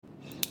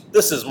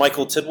This is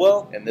Michael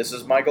Tidwell, And this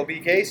is Michael B.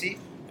 Casey.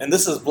 and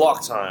this is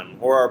Block Time,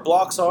 where our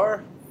blocks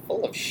are.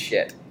 Full of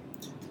shit.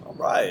 All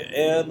right,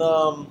 and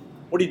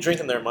what are you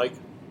drinking there, Mike?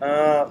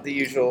 The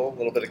usual, a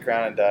little bit of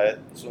Crown and Diet.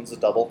 This one's a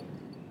double.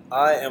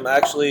 I am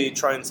actually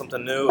trying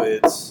something new.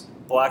 It's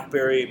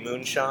blackberry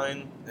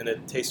moonshine, and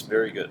it tastes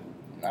very good.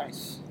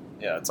 Nice.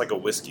 Yeah, it's like a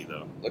whiskey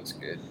though. Looks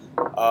good.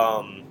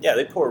 Yeah,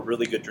 they pour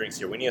really good drinks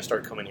here. We need to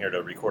start coming here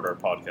to record our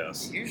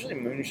podcast. Usually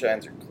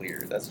moonshines are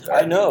clear. That's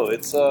bad. I know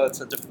it's a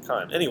different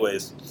kind.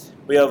 Anyways,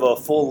 we have a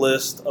full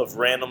list of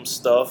random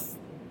stuff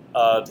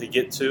to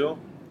get to.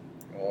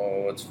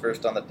 Oh, what's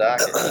first on the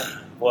docket?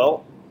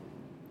 Well,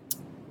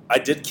 I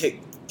did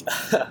get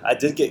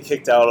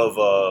kicked out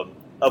of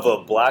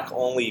a black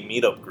only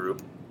meetup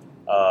group.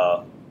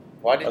 Why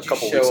did a you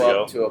couple weeks show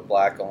ago. up to a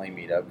black-only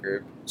meetup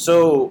group?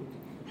 So,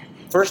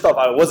 first off,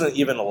 I wasn't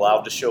even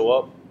allowed to show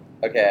up.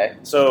 Okay.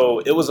 So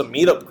it was a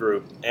meetup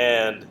group,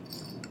 and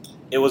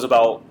it was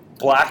about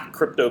black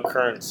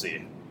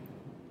cryptocurrency,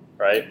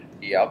 right?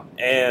 Yep.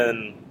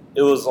 And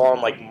it was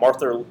on like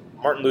Martin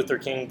Luther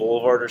King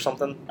Boulevard or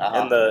something.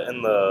 Uh-huh.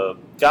 And the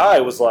guy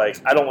was like,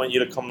 "I don't want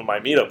you to come to my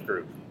meetup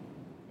group."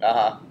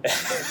 Uh-huh.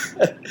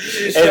 You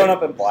should have shown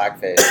up in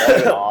blackface. That would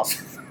have been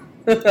awesome.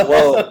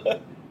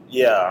 Well,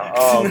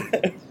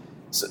 yeah.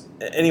 So,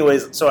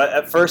 anyways, so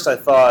at first I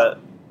thought,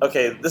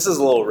 okay, this is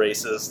a little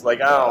racist. Like,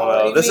 I don't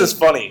know. This is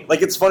funny.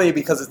 Like, it's funny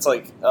because it's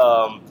like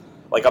I'm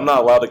not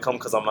allowed to come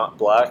because I'm not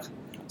black.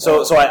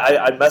 So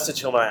I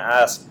messaged him and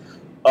I asked,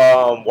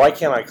 why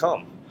can't I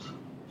come?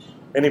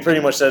 And he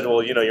pretty much said,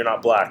 well, you're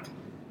not black.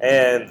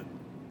 And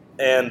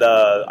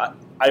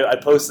I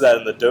posted that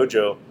in the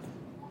dojo.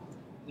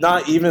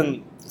 Not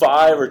even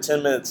 5 or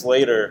 10 minutes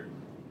later,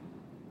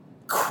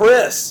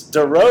 Chris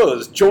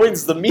DeRose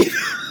joins the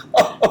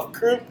meetup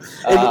group.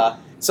 And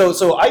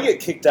So I get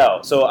kicked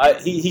out. So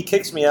he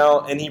kicks me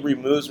out and he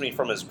removes me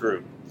from his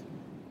group.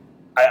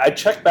 I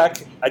check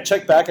back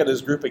at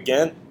his group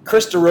again.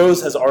 Chris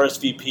DeRose has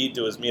RSVP'd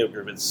to his meetup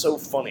group. It's so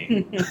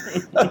funny.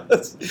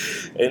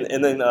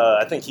 and then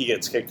I think he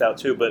gets kicked out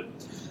too. But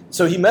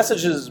so he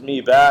messages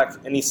me back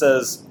and he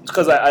says,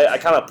 because I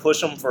kind of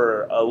push him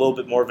for a little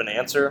bit more of an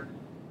answer,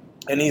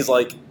 and he's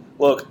like,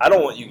 "Look, I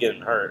don't want you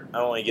getting hurt. I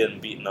don't want you getting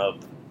beaten up."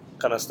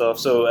 Kind of stuff.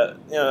 So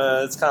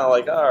it's kind of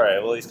like, all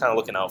right, well, he's kind of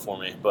looking out for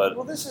me. But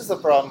well, this is the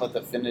problem with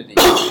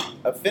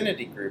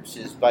affinity groups.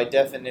 Is by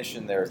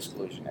definition they're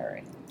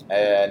exclusionary,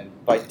 and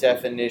by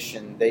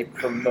definition they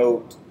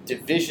promote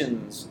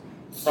divisions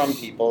from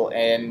people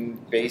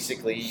and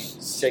basically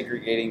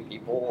segregating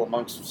people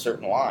amongst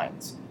certain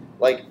lines.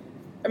 Like,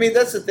 I mean,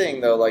 that's the thing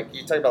though. Like,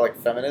 you talk about like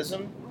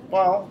feminism.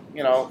 Well,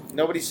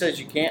 nobody says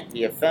you can't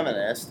be a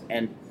feminist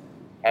and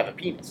have a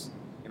penis.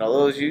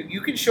 Those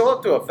you can show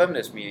up to a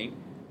feminist meeting.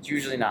 It's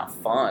usually not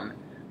fun,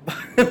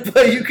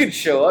 but you can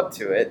show up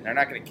to it, and they're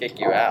not going to kick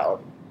you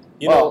out.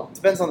 It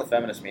depends on the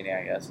feminist meeting,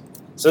 I guess.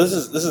 So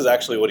this is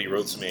actually what he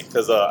wrote to me,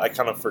 because I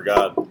kind of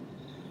forgot.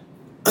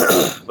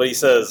 But he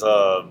says,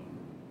 so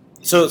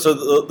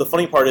the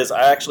funny part is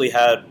I actually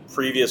had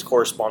previous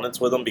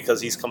correspondence with him because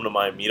he's come to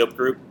my meetup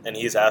group, and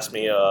he's asked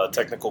me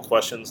technical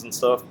questions and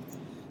stuff.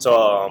 So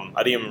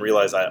I didn't even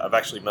realize I've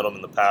actually met him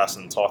in the past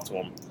and talked to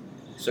him.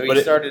 So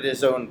he started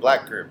his own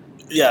black group.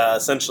 Yeah,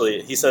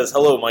 essentially. He says,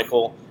 "Hello,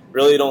 Michael.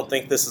 Really don't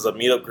think this is a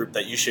meetup group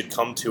that you should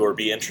come to or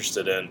be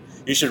interested in.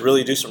 You should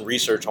really do some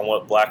research on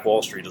what Black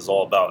Wall Street is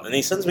all about." And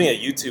he sends me a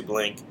YouTube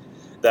link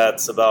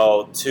that's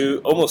about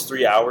almost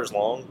 3 hours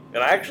long.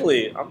 And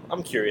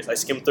I'm curious. I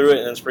skimmed through it,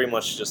 and it's pretty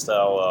much just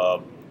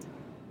how,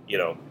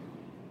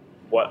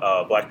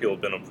 what black people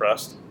have been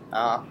oppressed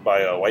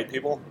by white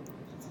people.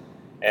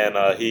 And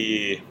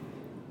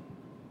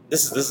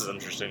This is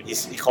interesting.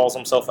 He calls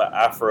himself an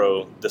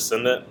Afro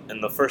descendant,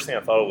 and the first thing I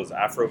thought of was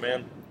Afro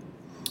Man.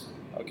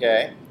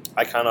 Okay.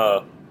 I kind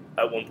of,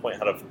 at one point,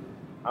 I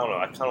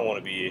kind of want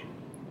to be,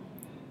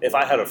 if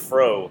I had a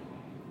fro,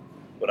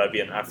 would I be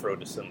an Afro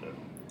descendant?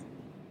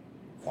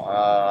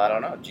 I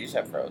don't know. Jews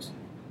have fros.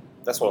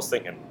 That's what I was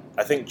thinking.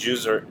 I think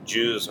Jews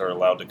are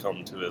allowed to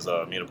come to his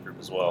meetup group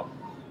as well.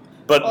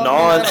 But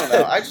I don't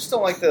know. I just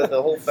don't like the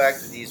whole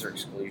fact that these are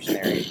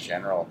exclusionary in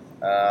general.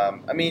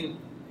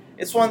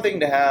 It's one thing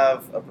to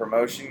have a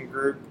promotion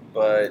group,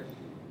 but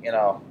I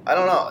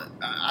don't know.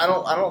 I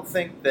don't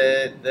think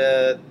that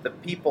the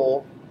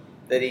people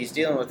that he's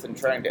dealing with and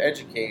trying to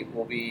educate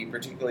will be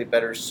particularly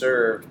better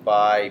served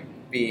by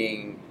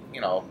being,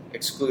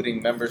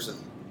 excluding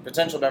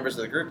potential members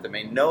of the group that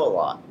may know a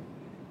lot.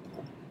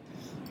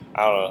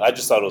 I don't know. I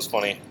just thought it was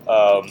funny.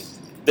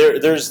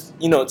 There's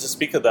to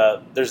speak of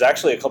that, there's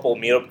actually a couple of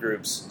meetup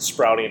groups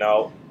sprouting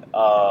out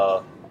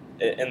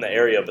in the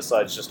area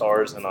besides just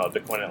ours in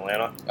Bitcoin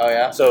Atlanta. Oh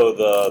yeah. So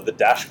the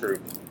Dash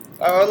group.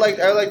 I would like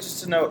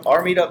just to note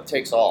our meetup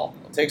takes all.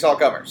 It takes all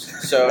comers.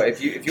 So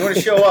if you want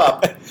to show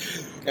up,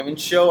 come and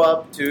show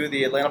up to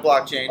the Atlanta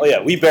blockchain. Oh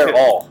yeah, we bear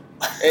all.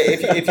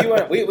 If you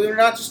want, we're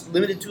not just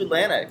limited to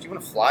Atlanta. If you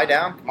want to fly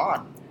down, come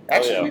on.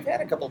 Actually, we've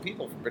had a couple of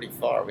people from pretty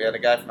far. We had a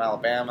guy from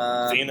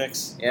Alabama.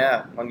 Phoenix.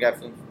 Yeah, one guy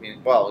from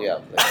Phoenix. Well, yeah.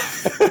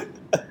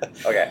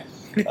 Okay.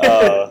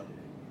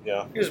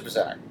 Yeah. He was a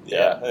presenter.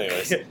 Yeah.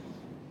 Anyways,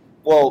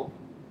 well,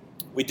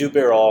 we do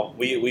bear all.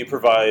 We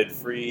provide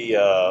free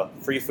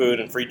food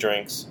and free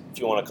drinks if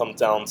you want to come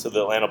down to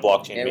the Atlanta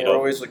Blockchain And Meetup. we're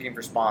always looking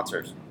for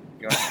sponsors.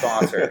 If you want to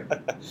sponsor,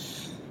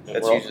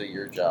 that's usually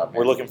your job. Man.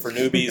 We're looking for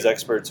newbies,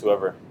 experts,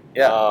 whoever.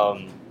 Yeah.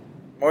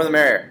 More the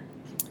merrier.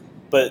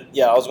 But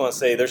yeah, I was going to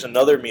say there's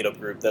another meetup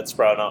group that's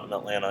sprouting out in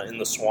Atlanta in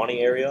the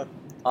Swanee area.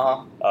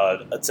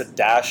 It's a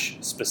Dash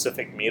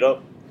specific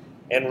meetup,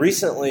 and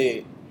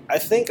recently, I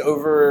think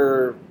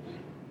over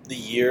the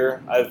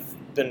year, I've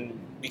been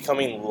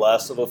becoming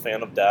less of a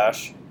fan of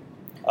Dash,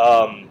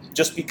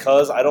 just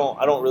because I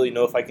don't really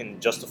know if I can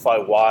justify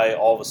why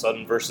all of a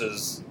sudden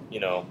versus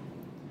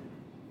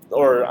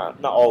or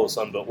not all of a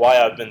sudden, but why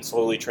I've been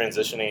slowly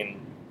transitioning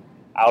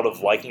out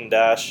of liking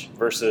Dash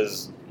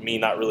versus me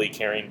not really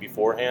caring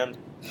beforehand.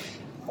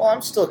 Well,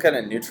 I'm still kind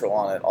of neutral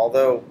on it,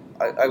 although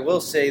I will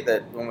say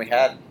that when we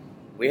had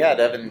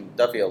Evan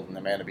Duffield and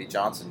Amanda B.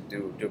 Johnson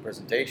do a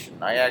presentation,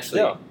 that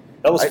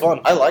was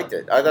fun. I liked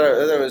it. I thought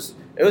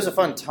it was a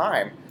fun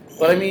time.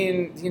 But I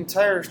mean, the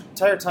entire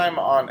time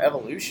on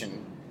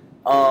Evolution,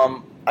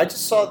 I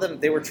just saw them.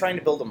 They were trying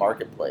to build a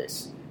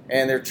marketplace,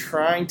 and they're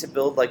trying to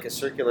build like a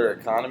circular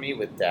economy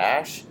with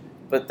Dash.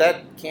 But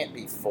that can't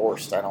be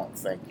forced. I don't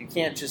think you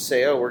can't just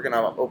say, "Oh, we're going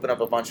to open up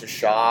a bunch of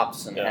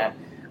shops and have."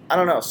 I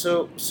don't know.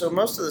 So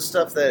most of the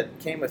stuff that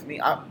came with me,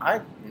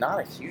 I'm not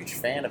a huge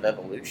fan of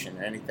Evolution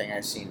or anything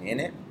I've seen in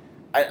it.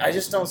 I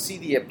just don't see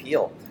the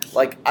appeal.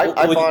 Like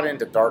I bought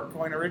into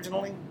Darkcoin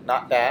originally,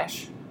 not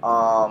Dash.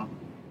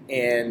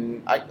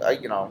 And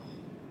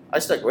I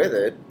stuck with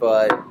it,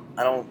 but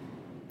I don't,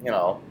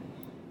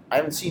 I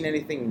haven't seen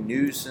anything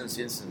new since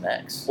Instant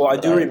X. Well, I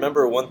do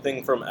remember one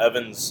thing from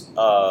Evan's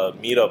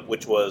meetup,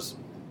 which was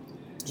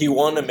he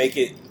wanted to make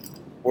it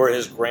where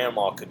his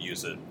grandma could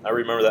use it. I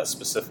remember that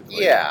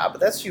specifically. Yeah, but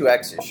that's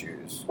UX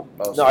issues.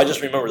 No, I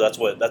just remember that's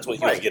what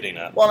he was getting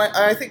at. Well,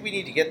 I think we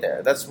need to get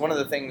there. That's one of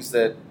the things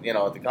that,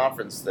 at the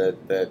conference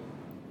that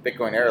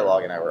Bitcoin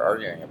Aerolog and I were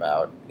arguing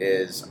about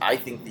is I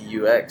think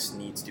the UX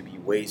needs to be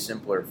way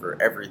simpler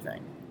for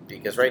everything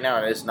because right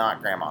now it is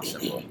not grandma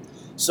simple.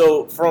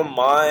 So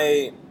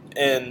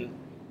and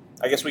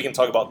I guess we can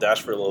talk about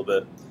Dash for a little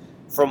bit.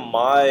 From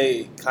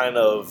my kind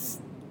of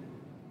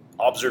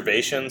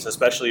observations,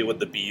 especially with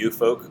the BU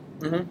folk,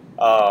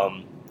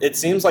 it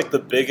seems like the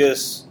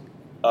biggest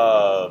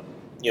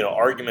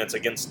arguments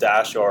against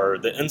Dash are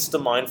the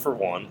Instamine for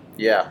one.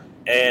 Yeah.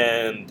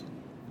 And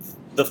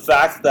the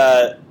fact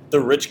that the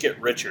rich get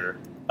richer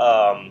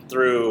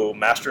through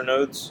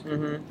masternodes.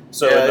 Mm-hmm.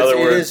 So in other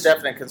words, it is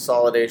definite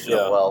consolidation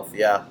of wealth.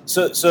 Yeah.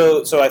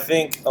 So I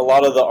think a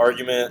lot of the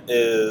argument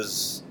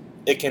is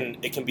it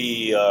can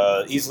be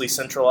easily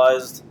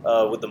centralized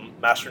with the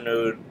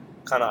masternode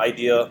kind of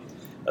idea.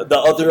 The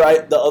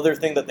other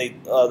thing that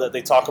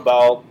they talk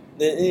about,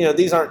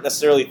 these aren't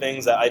necessarily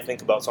things that I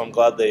think about. So I'm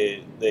glad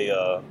they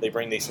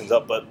bring these things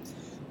up. But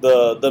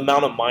the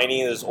amount of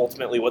mining is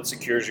ultimately what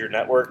secures your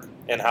network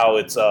and how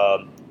it's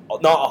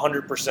not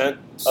 100%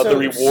 of the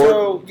reward.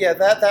 So yeah,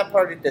 that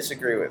part I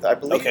disagree with. I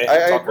believe okay,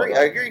 I agree.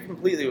 I agree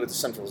completely with the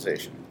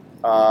centralization.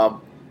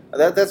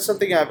 That's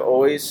something I've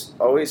always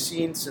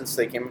seen since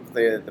they came up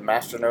with the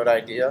masternode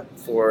idea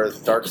for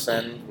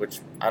DarkSend, which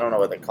I don't know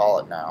what they call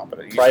it now, but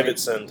it used Private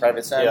Send.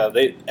 Private Send.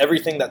 Yeah,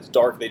 everything that's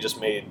dark they just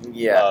made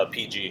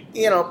PG.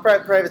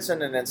 Private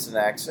Send and Instant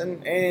X,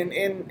 and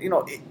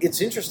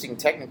it's interesting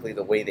technically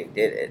the way they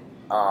did it.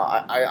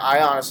 I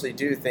honestly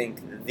do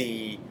think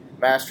the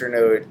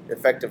masternode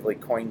effectively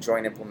coin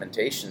join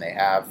implementation they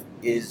have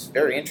is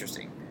very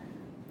interesting.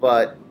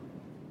 But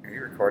are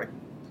you recording?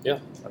 Yeah.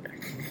 Okay.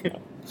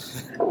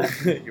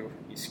 You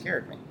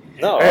scared me.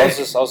 No, I was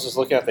just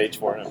looking at the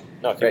H4.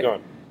 No, keep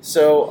going.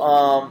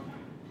 So,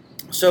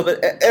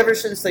 but ever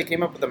since they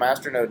came up with the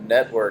masternode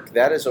network,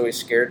 that has always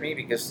scared me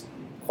because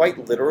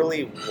quite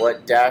literally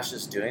what Dash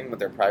is doing with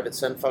their private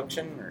send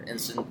function or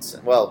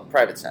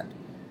private send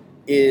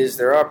is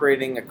they're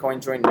operating a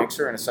coin join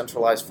mixer in a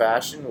centralized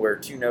fashion where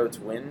two nodes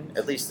win.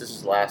 At least this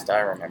is the last I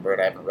remember it.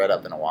 I haven't read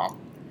up in a while.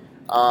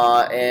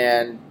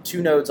 And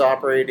two nodes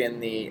operate in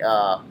the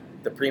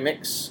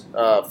premix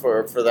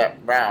for that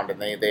round,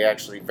 and they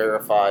actually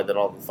verify that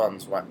all the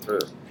funds went through.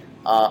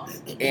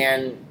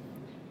 And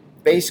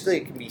basically,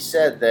 it can be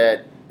said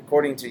that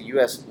according to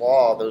U.S.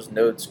 law, those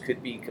nodes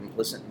could be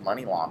complicit in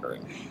money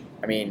laundering.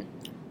 I mean,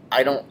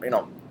 I don't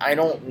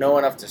know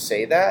enough to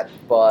say that,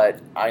 but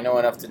I know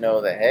enough to know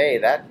that hey,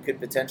 that could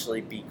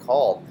potentially be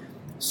called.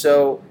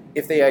 So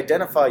if they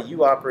identify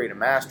you operate a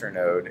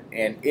masternode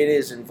and it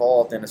is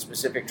involved in a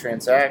specific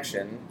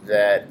transaction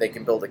that they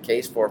can build a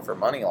case for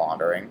money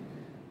laundering,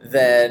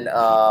 then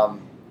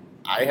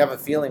I have a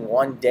feeling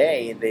one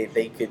day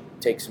they could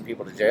take some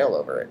people to jail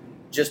over it,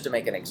 just to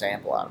make an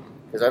example out of them.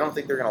 Because I don't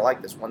think they're going to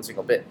like this one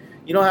single bit.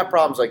 You don't have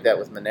problems like that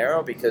with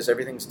Monero because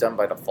everything's done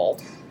by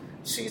default. You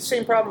see the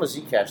same problem with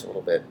Zcash a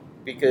little bit.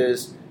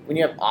 Because when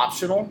you have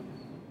optional,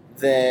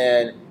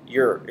 then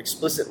you're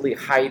explicitly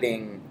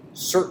hiding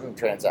certain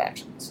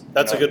transactions.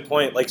 That's a good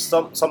point. Like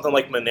something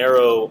like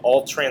Monero,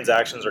 all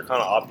transactions are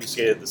kind of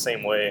obfuscated the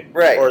same way,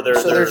 right? Or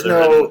there's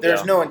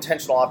no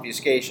intentional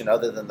obfuscation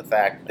other than the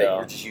fact that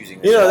you're just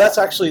using. That's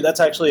actually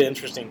an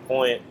interesting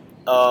point.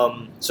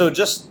 So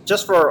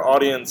just for our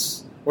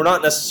audience, we're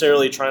not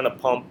necessarily trying to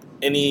pump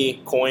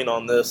any coin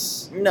on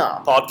this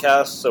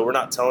podcast, so we're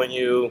not telling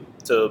you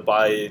to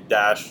buy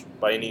Dash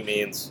by any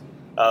means.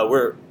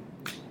 We're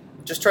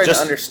just trying to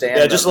understand.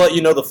 Yeah, just to let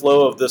you know the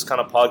flow of this kind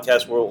of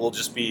podcast where we'll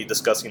just be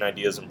discussing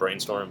ideas and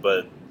brainstorming.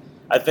 But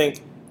I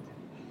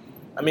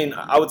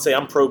would say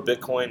I'm pro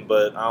Bitcoin,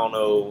 but I don't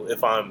know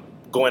if I'm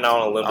going out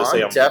on a limb to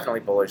say I'm definitely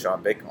bullish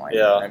on Bitcoin.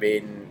 Yeah. I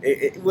mean,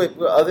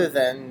 other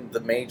than the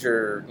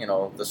major,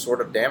 the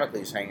sort of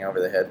Damocles hanging over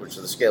the head, which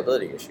are the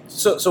scalability issues.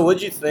 So what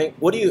do you think?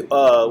 What do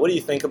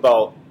you think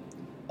about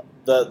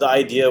the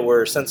idea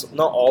where, since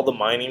not all the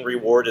mining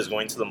reward is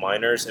going to the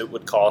miners, it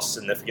would cost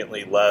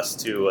significantly less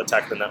to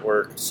attack the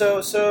network?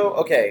 So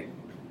okay,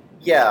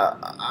 yeah,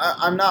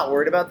 I'm not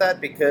worried about that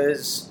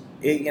because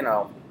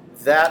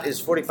that is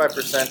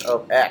 45%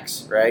 of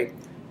X, right?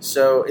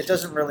 So it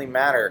doesn't really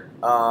matter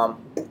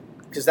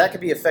because that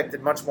could be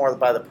affected much more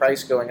by the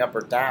price going up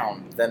or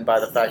down than by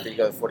the fact that you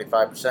go to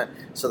 45%.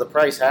 So the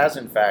price has,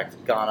 in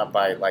fact, gone up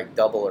by like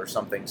double or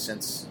something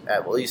since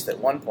at least at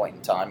one point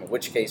in time, in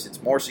which case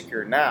it's more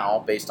secure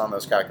now based on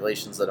those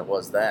calculations than it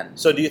was then.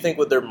 So do you think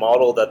with their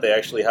model that they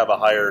actually have a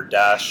higher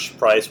Dash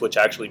price, which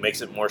actually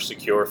makes it more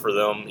secure for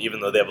them, even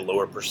though they have a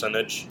lower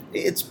percentage?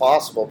 It's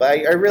possible,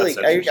 but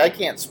I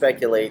can't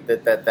speculate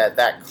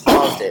that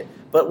caused it.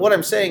 But what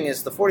I'm saying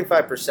is the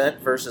 45%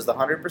 versus the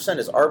 100%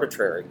 is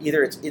arbitrary.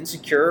 Either it's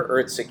insecure or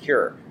it's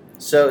secure.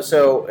 So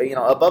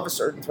above a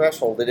certain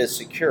threshold it is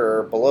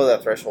secure. Below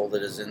that threshold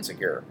it is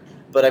insecure.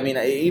 But I mean,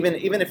 even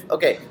if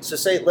so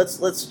say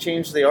let's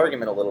change the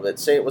argument a little bit.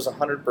 Say it was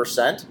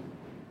 100%,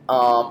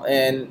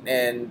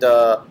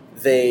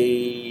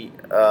 they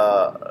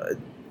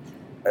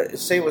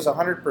say it was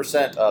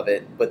 100% of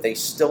it, but they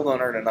still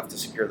don't earn enough to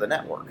secure the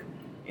network.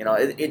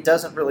 It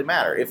doesn't really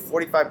matter. If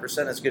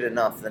 45% is good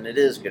enough, then it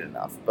is good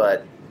enough.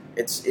 But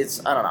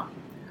it's I don't know.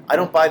 I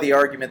don't buy the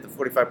argument that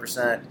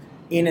 45%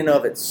 in and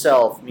of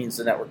itself means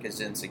the network is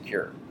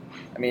insecure.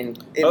 I mean,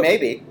 it may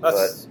be,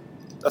 that's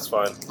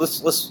fine.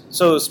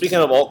 So speaking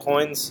of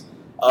altcoins,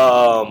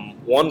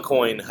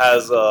 OneCoin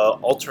has an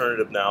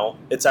alternative now.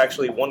 It's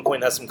actually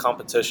OneCoin has some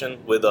competition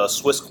with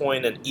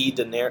Swisscoin and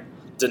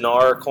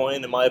eDinar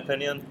coin, in my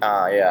opinion.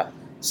 Yeah.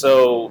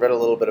 So read a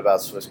little bit about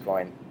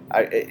Swisscoin.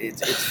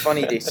 It's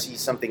funny to see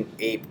something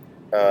ape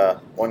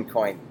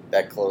OneCoin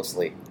that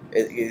closely.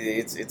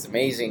 It's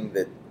amazing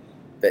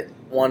that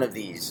one of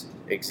these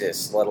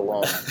exists, let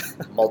alone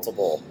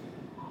multiple.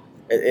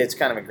 It's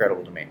kind of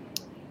incredible to me.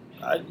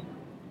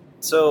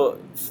 So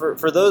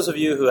for those of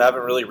you who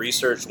haven't really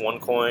researched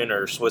OneCoin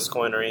or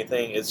Swisscoin or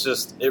anything,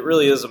 it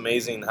really is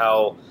amazing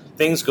how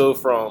things go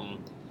from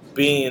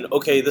being,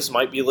 okay, this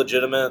might be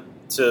legitimate,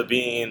 to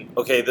being,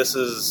 okay, this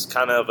is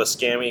kind of a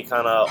scammy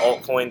kind of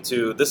altcoin,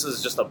 to this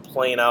is just a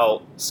plain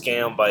out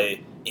scam by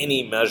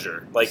any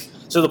measure. Like,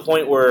 to the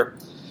point where,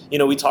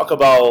 we talk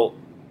about,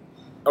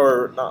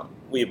 or not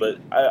we, but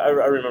I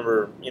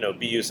remember,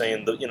 BU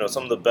saying that,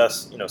 some of the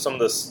best, some of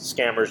the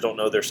scammers don't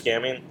know they're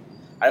scamming.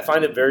 I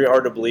find it very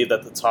hard to believe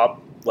that the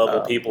top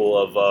level people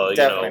of,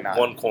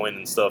 OneCoin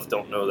and stuff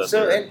don't know that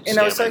they're and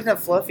I was talking to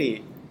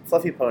Fluffy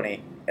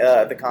Pony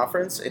at the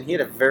conference, and he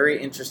had a very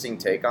interesting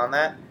take on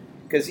that.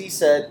 Because he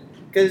said,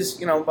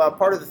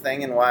 part of the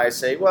thing and why I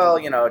say, well,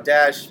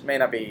 Dash may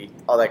not be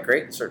all that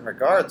great in certain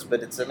regards,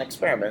 but it's an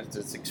experiment.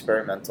 It's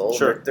experimental.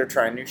 Sure. They're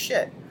trying new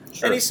shit.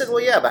 Sure. And he said, well,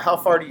 yeah, but how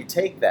far do you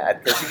take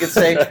that? Because you could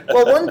say,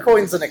 well,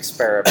 OneCoin's an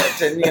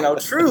experiment. And,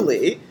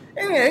 truly,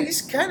 and,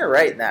 he's kind of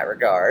right in that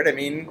regard. I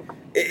mean,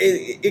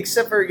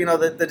 except for,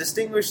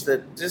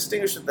 the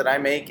distinguishment that I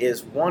make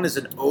is one is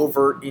an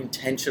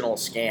over-intentional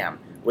scam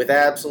with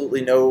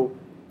absolutely no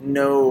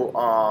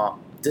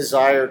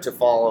desire to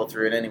follow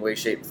through in any way,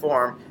 shape, or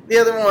form. The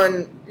other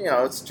one,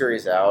 it's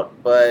jury's out,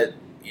 but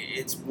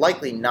it's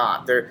likely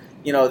not.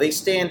 They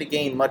stand to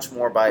gain much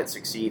more by it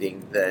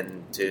succeeding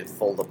than to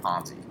fold a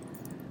Ponzi.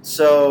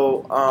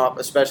 So,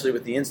 especially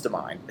with the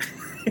Instamine,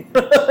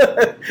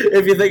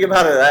 if you think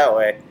about it that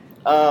way.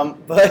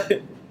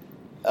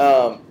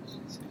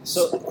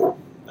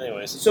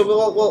 Anyways. So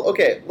well,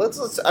 okay.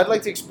 Let's. I'd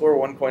like to explore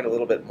OneCoin a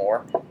little bit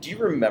more. Do you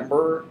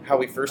remember how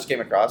we first came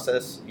across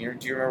this? Do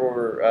you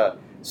remember?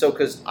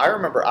 Because I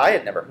remember I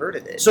had never heard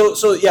of it.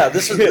 So yeah,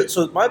 this is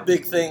so my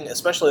big thing,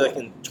 especially like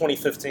in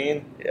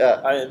 2015.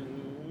 Yeah.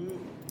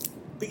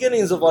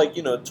 Beginnings of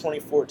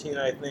 2014,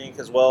 I think,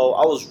 as well.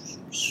 I was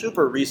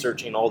super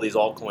researching all these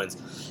altcoins,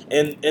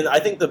 and I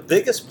think the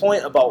biggest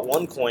point about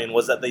OneCoin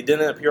was that they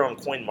didn't appear on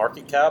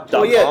CoinMarketCap.com.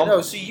 Oh yeah,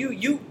 no. So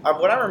you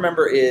what I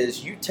remember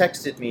is you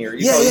texted me or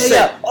you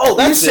said, oh,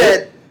 that's you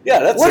said. Yeah,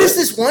 that's what is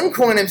this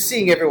OneCoin I'm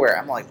seeing everywhere?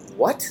 I'm like,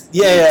 what?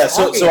 Yeah.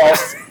 So I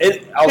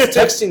was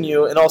texting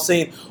you, and I was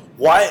saying,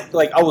 why?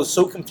 Like, I was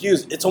so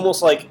confused. It's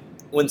almost like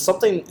when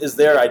something is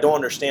there I don't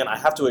understand, I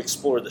have to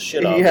explore the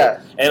shit out of Yeah. it.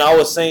 And I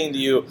was saying to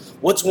you,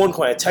 what's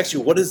OneCoin? I text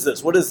you, what is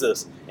this? What is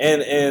this?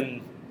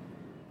 And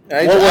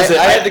what was it?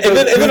 I had to go and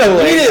then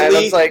Googling, and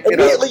I was like,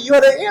 immediately you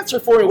had an answer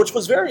for me, which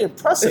was very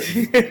impressive.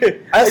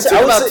 I took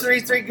about say-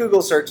 three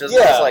Google searches.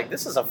 And I Yeah. was like,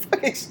 this is a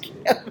fucking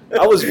scam.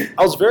 I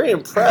was very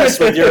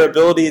impressed with your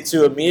ability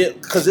to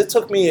because it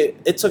took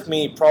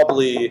me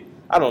probably,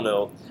 I don't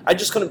know, I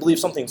just couldn't believe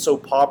something so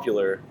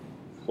popular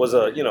was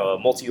a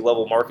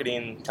multi-level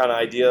marketing kind of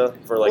idea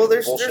for like Well,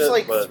 there's bullshit,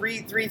 like but-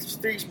 three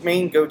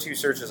main go-to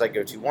searches I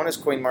go to. One is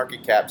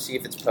CoinMarketCap, see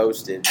if it's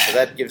posted, so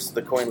that gives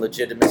the coin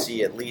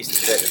legitimacy at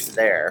least that it's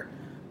there.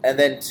 And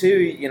then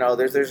two,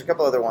 there's a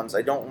couple other ones,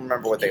 I don't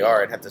remember what they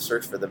are, I'd have to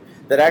search for them,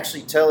 that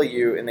actually tell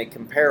you, and they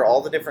compare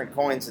all the different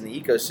coins in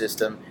the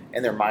ecosystem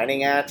and their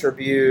mining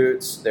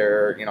attributes,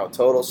 their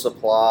total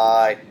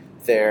supply,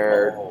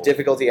 their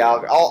difficulty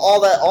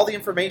all the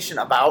information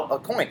about a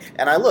coin.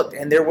 And I looked,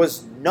 and there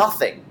was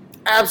nothing,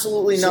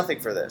 absolutely nothing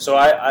for this.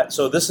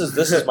 So this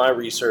is my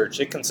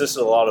research. It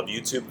consisted of a lot of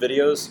YouTube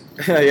videos,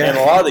 Yeah. and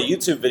a lot of the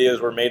YouTube videos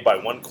were made by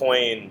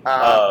OneCoin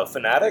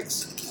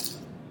fanatics,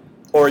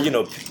 or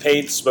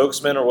paid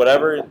spokesmen or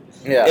whatever.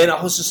 Yeah. And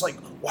I was just like,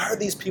 why are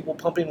these people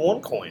pumping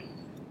OneCoin?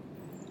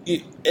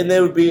 And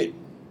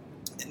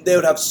they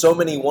would have so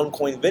many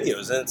OneCoin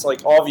videos, and it's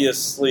like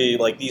obviously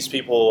like these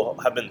people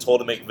have been told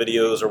to make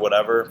videos or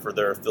whatever for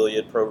their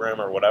affiliate program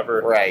or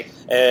whatever, Right.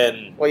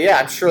 And Well, yeah,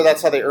 I'm sure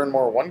that's how they earn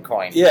more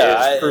OneCoin.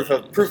 Yeah, Is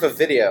proof of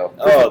video,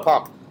 proof Oh. of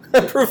pump,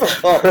 proof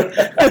of pump.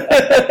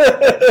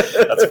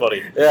 that's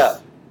funny. Yeah,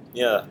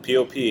 Yeah,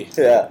 POP.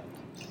 yeah.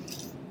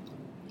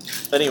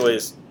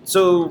 Anyways,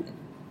 so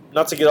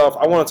not to get off,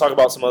 I want to talk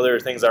about some other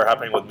things that are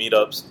happening with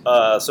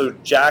meetups. So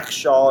Jack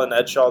Shaw and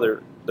Ed Shaw,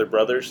 they're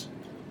brothers.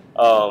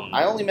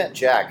 I only met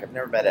Jack. I've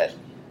never met Ed.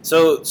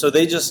 So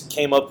they just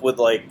came up with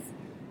like,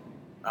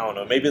 I don't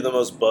know, maybe the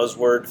most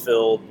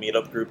buzzword-filled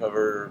meetup group I've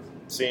ever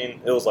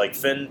seen. It was like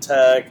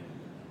fintech,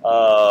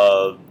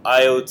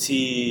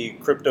 IoT,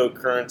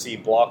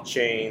 cryptocurrency,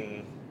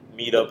 blockchain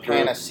meetup group.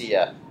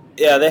 Panacea.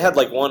 Yeah, they had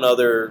like one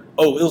other.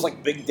 Oh, it was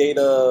like big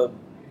data,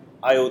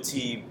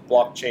 IoT,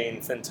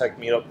 blockchain, fintech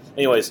meetup.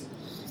 Anyways,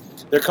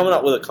 they're coming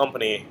out with a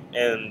company,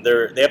 and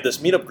they have this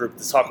meetup group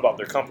to talk about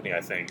their company.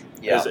 I think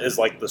is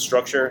like the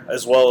structure,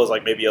 as well as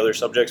like maybe other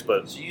subjects.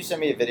 But So you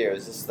sent me a video.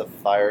 Is this the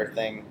fire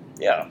thing?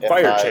 yeah,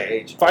 fire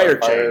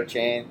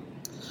chain.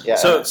 Yeah.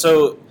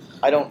 So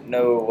I don't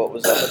know what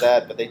was up with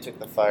that, but they took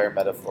the fire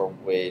metaphor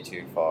way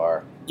too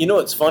far. you know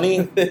what's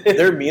funny?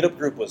 Their meetup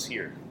group was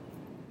here.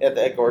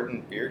 At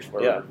Gordon Biersch,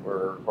 where Yeah.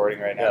 we're recording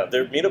right now. Yeah,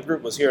 their meetup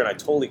group was here, and I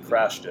totally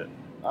crashed it.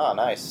 Oh,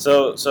 nice.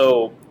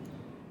 So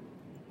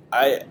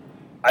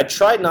I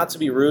tried not to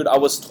be rude. I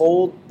was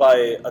told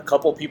by a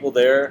couple people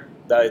there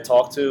that I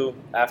talked to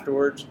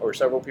afterwards, or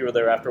several people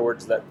there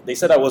afterwards, that they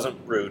said I wasn't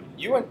rude.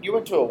 You went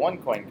to a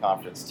OneCoin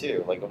conference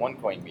too, like a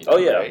OneCoin meetup. Oh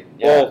yeah. Right?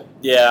 Well,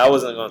 yeah, I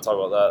wasn't going to talk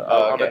about that.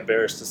 Oh, I'm okay.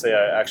 embarrassed to say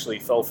I actually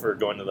fell for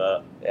going to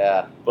that.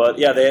 Yeah. But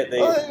yeah, they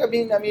Well, I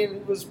mean,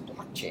 it was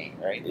blockchain,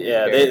 right?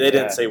 yeah, Okay, they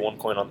didn't say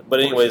OneCoin on it.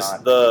 But Of course anyways,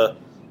 not.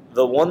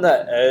 the one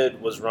that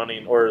Ed was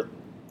running, or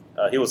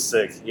he was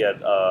sick. He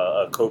had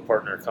a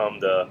co-partner come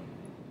to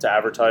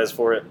advertise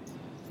for it.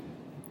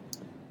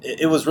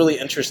 It was really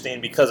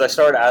interesting because I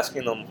started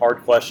asking them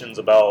hard questions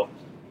about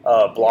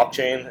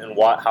blockchain and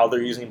how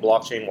they're using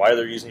blockchain, why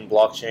they're using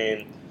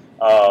blockchain.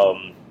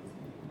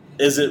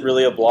 Is it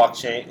really a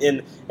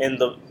blockchain?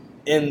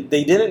 And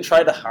they didn't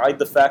try to hide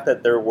the fact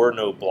that there were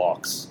no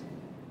blocks.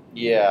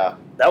 Yeah.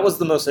 That was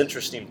the most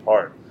interesting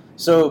part.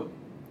 So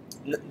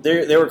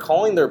they were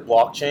calling their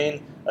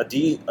blockchain a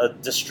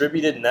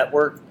distributed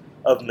network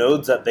of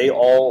nodes that they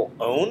all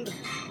owned.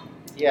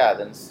 Yeah,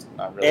 then it's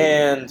not really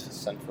And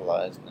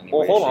centralized in any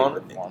well, way, hold shape, on.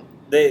 or form.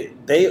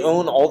 They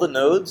own all the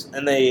nodes,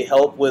 and they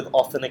help with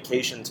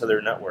authentication to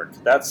their network.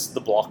 That's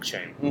the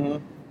blockchain.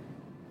 Mm-hmm.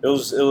 It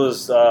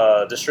was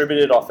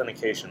distributed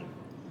authentication.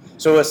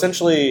 So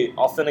essentially,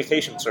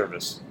 authentication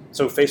service.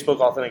 So Facebook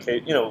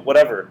authenticate,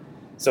 whatever.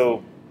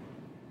 So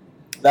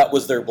that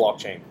was their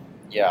blockchain.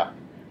 Yeah.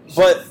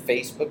 But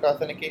Facebook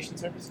authentication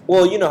service?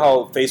 well, you know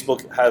how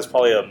Facebook has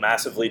probably a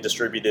massively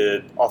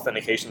distributed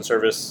authentication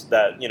service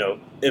that,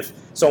 if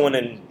someone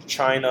in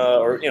China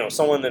or,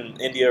 someone in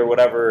India or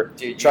whatever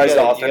Dude, tries to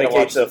you gotta authenticate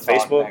watch to the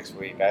talk Facebook. next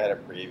week. I had a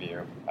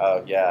preview.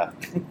 Oh yeah.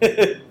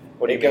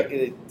 What do you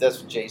mean?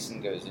 That's what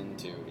Jason goes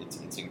into.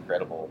 It's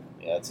incredible.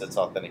 Yeah, it's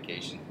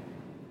authentication.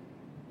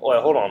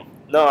 Wait, hold on.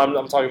 No,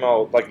 I'm talking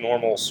about like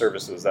normal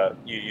services that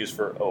you use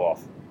for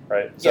OAuth,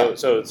 right? Yeah.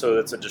 So it's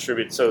a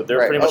distributed. So they're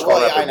Right. pretty much well,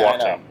 calling yeah, out their I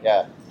know. blockchain.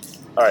 Yeah.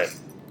 All right.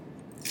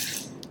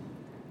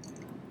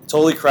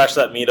 Totally crashed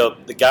that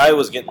meetup. The guy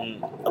was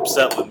getting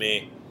upset with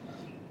me.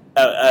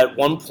 At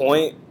one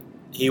point,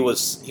 he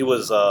was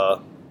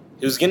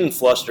getting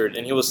flustered,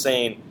 and he was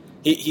saying,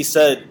 he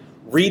said,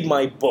 "Read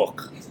my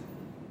book."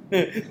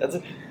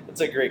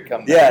 That's a great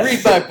comeback. Yeah.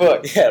 Read my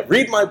book. Yeah,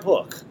 read my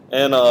book.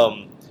 And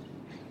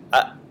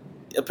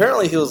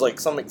apparently he was like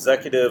some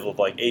executive of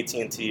like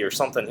AT&T or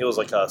something. He was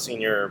like a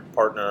senior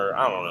partner.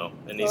 I don't know,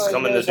 and he's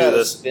coming to do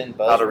this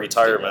out of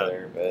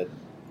retirement. Together,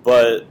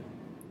 but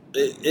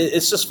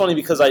it's just funny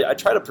because I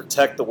try to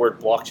protect the word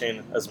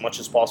blockchain as much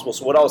as possible.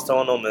 So what I was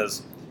telling them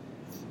is,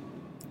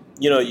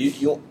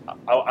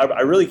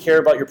 I really care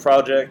about your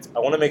project. I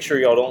want to make sure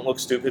y'all don't look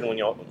stupid when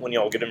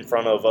y'all get in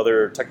front of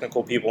other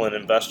technical people and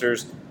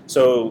investors.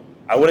 So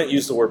I wouldn't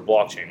use the word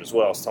blockchain is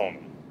what I was telling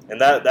them,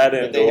 and that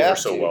didn't go over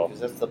so well.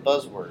 Because that's the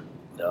buzzword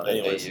that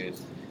anyways. they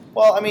use.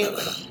 Well, I mean,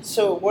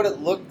 so what it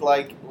looked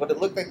like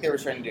they were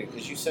trying to do,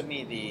 because you sent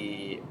me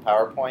the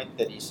PowerPoint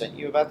that he sent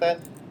you about that,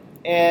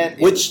 and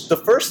which the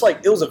first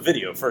it was a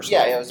video first.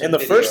 Yeah, it was. And the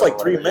first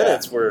 3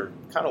 minutes were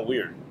kind of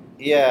weird.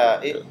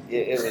 Yeah,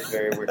 it was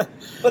very weird.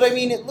 But I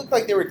mean, it looked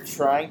like they were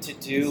trying to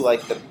do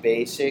like the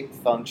basic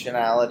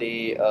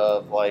functionality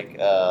of like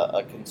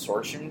a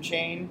consortium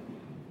chain,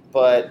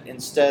 but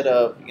instead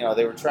of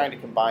they were trying to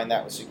combine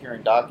that with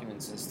securing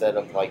documents instead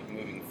of like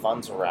moving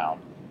funds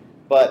around.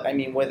 But I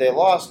mean, where they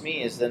lost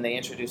me is then they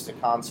introduced the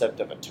concept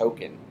of a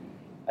token.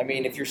 I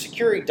mean, if you're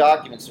securing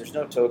documents, there's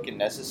no token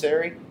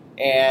necessary,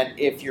 and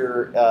if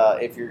you're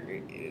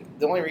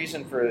the only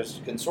reason for a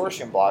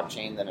consortium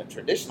blockchain than a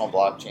traditional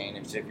blockchain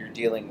is if you're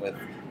dealing with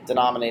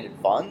denominated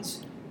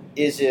funds,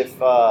 is if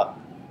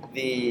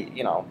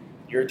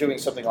you're doing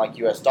something like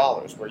U.S.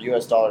 dollars, where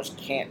U.S. dollars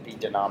can't be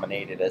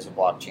denominated as a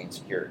blockchain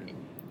security.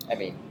 I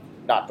mean,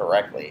 not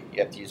directly. You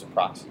have to use a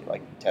proxy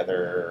like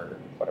Tether or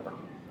whatever.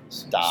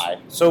 DAI.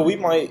 So we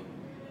might.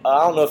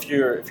 I don't know if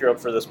you're up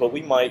for this, but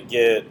we might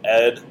get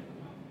Ed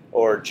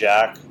or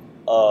Jack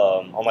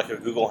on like a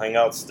Google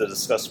Hangouts to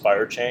discuss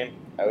FireChain.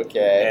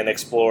 Okay. And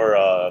explore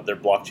their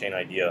blockchain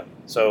idea.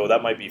 So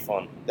that might be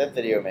fun. That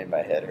video made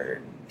my head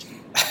hurt.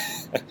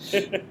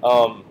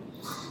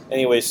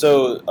 Anyway,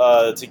 so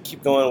to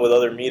keep going with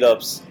other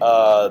meetups,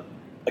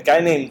 a guy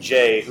named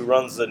Jay who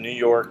runs the New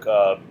York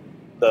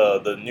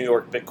the New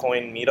York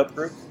Bitcoin meetup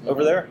group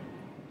over there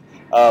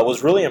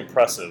was really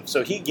impressive.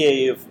 So he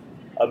gave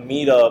a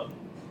meetup.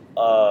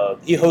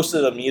 He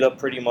hosted a meetup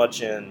pretty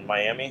much in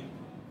Miami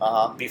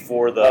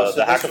before the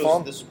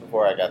hackathon. This was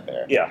before I got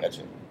there. Yeah.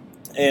 Gotcha.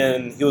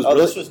 And he was.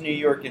 This was New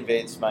York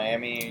invades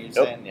Miami. You're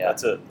saying? Yeah,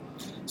 that's it.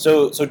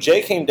 So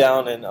Jay came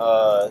down and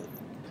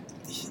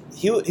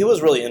he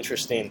was really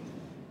interesting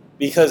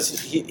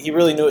because he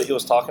really knew what he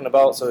was talking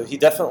about. So he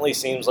definitely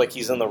seems like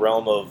he's in the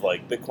realm of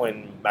like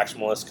Bitcoin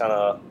maximalist kind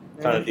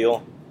of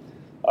deal.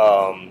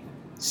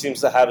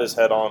 Seems to have his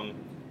head on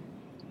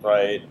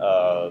right.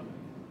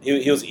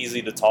 He was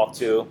easy to talk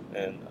to,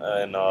 and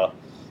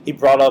he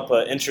brought up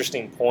an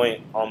interesting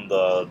point on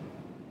the.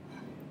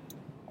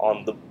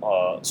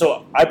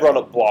 So I brought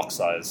up block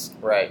size,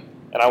 right,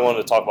 and I wanted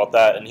to talk about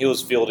that. And he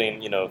was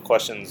fielding,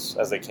 questions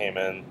as they came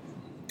in,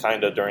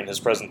 kind of during his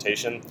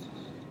presentation.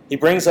 He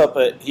brought up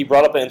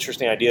an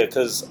interesting idea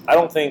because I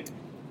think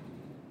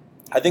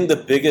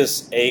the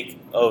biggest ache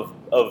of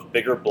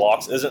bigger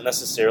blocks isn't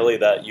necessarily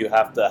that you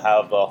have to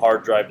have a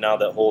hard drive now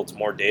that holds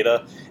more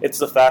data. It's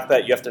the fact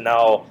that you have to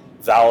now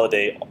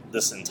validate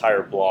this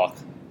entire block.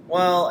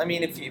 Well, I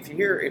mean, if you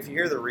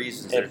hear the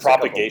reasons, and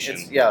propagation,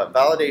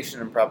 validation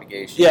and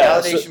propagation.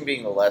 Yeah, validation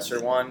being the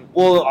lesser one.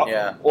 Well,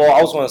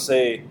 I was going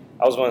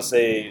to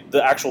say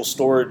the actual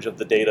storage of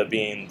the data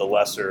being the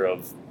lesser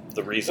of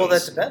the reasons. Well,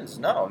 that depends.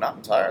 No, not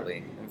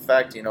entirely. In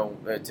fact, to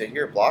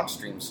hear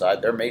Blockstream's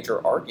side, their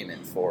major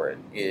argument for it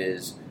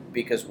is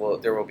because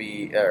there will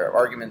be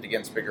argument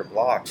against bigger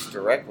blocks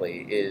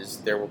directly is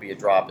there will be a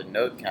drop in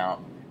node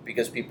count.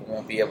 Because people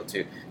won't be able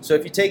to. So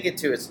if you take it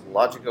to its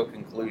logical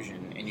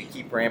conclusion and you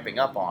keep ramping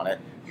up on it,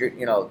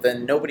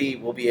 then nobody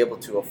will be able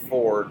to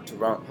afford to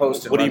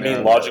host. What do you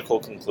mean logical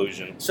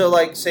conclusion? So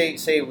like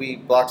say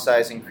block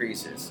size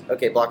increases.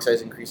 Okay, block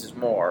size increases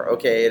more.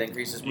 Okay, it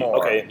increases more.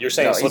 Okay, you're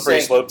saying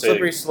slippery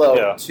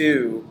slope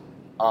to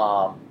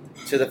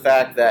the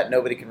fact that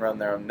nobody can run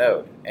their own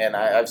node. And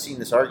I've seen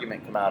this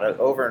argument come out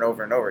over and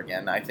over and over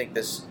again. I think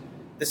this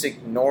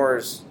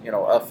ignores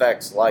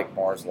effects like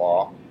Moore's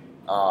law.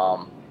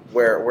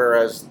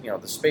 Whereas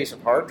the space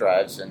of hard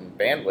drives and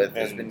bandwidth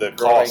has been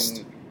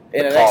growing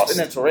in an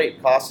exponential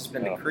rate. Cost has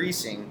been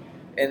decreasing,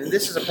 and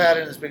this is a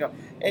pattern that's become.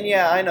 And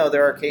I know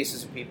there are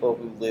cases of people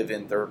who live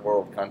in third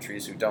world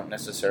countries who don't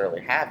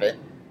necessarily have it,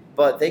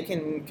 but they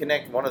can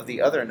connect one of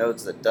the other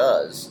nodes that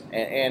does,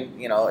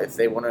 and if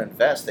they want to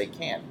invest, they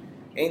can.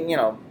 And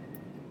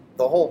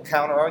the whole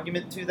counter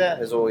argument to that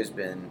has always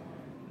been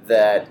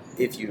that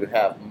if you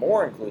have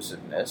more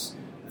inclusiveness.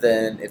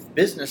 Then if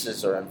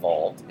businesses are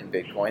involved in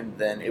Bitcoin,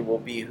 then it will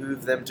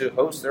behoove them to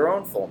host their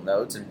own full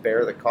nodes and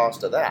bear the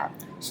cost of that.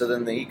 So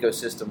then the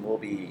ecosystem will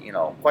be,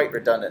 quite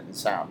redundant and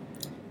sound.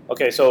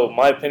 Okay, so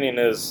my opinion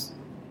is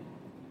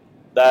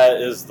that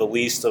is the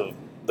least of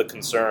the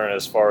concern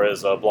as far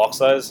as block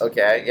size.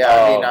 Okay,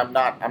 yeah, I'm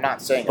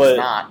not saying it's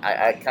not.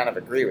 I kind of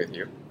agree with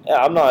you.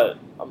 Yeah, I'm not.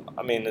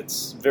 I mean,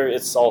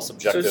 it's all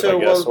subjective, I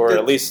guess, or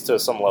at least to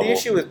some level. The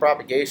issue with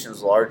propagation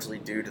is largely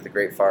due to the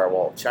Great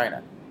Firewall of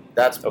China.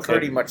 That's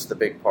pretty much the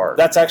big part.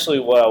 That's actually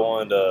what I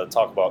wanted to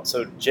talk about.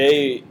 So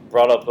Jay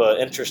brought up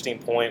an interesting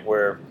point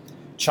where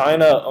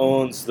China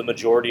owns the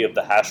majority of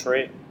the hash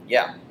rate.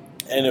 Yeah.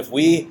 And if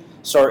we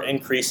start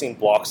increasing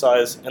block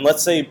size, and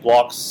let's say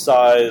block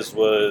size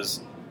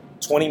was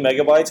 20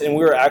 megabytes, and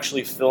we were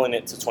actually filling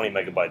it to 20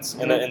 megabytes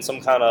in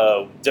some kind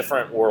of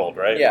different world,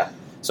 right? Yeah.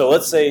 So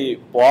let's say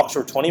blocks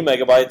were 20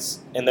 megabytes,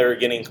 and they're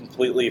getting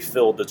completely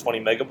filled to 20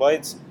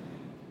 megabytes.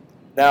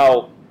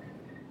 Now,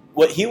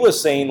 what he was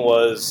saying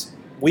was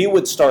we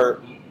would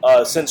start,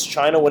 since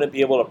China wouldn't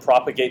be able to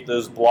propagate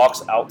those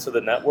blocks out to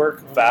the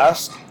network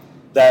fast,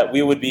 that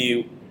we would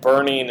be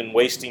burning and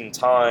wasting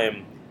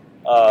time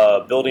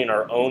building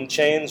our own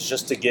chains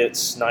just to get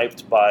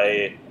sniped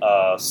by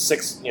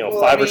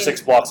five or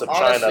six blocks of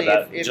honestly, China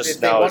that if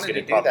just they now is wanted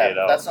getting to do that, propagated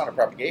out. that's not a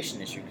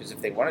propagation issue, because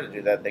if they wanted to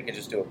do that, they could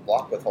just do a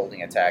block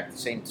withholding attack. The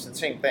same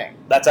thing.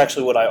 That's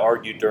actually what I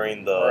argued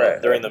during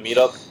the Right.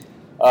 meetup.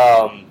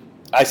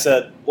 I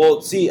said,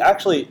 well, see,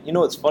 actually,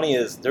 what's funny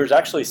is there's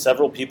actually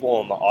several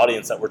people in the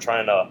audience that were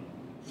trying to,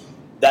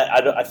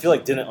 that I feel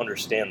like didn't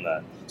understand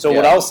that. So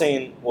what I was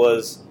saying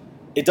was,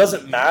 it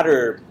doesn't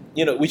matter,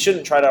 we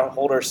shouldn't try to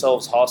hold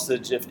ourselves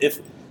hostage.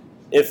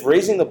 If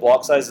raising the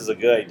block size is a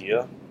good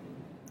idea,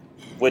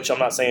 which I'm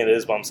not saying it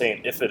is, but I'm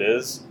saying if it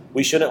is,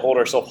 we shouldn't hold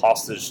ourselves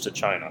hostage to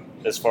China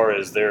as far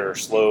as their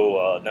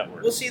slow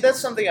network. Well, see, that's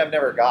something I've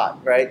never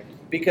got, right?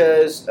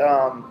 Because,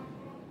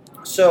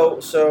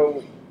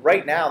 so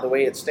right now, the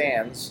way it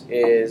stands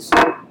is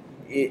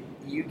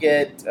you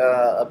get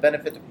a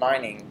benefit of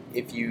mining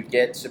if you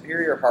get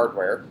superior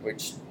hardware,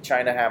 which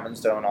China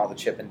happens to own all the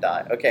chip and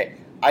die. Okay,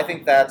 I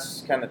think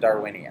that's kind of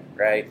Darwinian,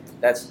 right?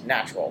 That's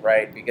natural,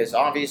 right? Because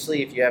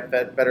obviously, if you have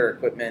better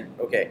equipment,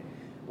 okay.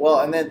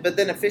 Well, but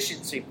then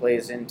efficiency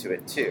plays into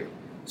it too.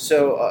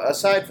 So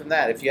aside from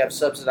that, if you have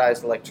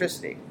subsidized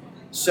electricity,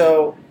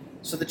 so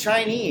the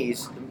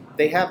Chinese,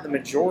 they have the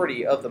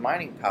majority of the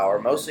mining power,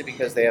 mostly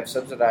because they have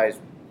subsidized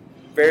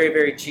very,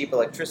 very cheap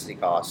electricity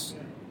costs.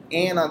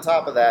 And on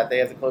top of that, they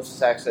have the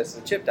closest access to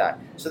the chip die.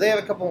 So they have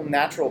a couple of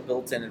natural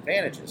built-in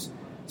advantages.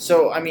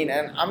 So, and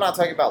I'm not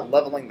talking about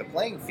leveling the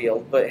playing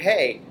field, but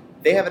hey,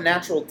 they have a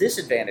natural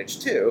disadvantage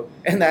too,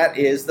 and that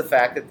is the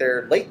fact that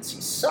their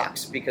latency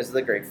sucks because of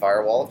the Great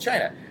Firewall of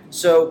China.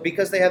 So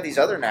because they have these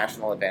other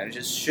national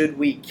advantages, should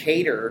we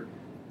cater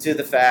to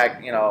the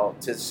fact,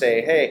 to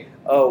say, hey,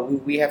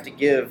 we have to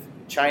give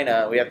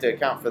China, we have to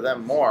account for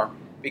them more?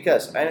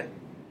 Because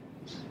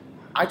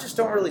I just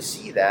don't really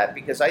see that,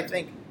 because I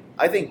think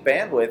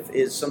bandwidth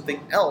is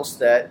something else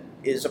that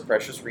is a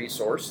precious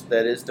resource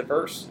that is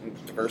diverse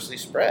and diversely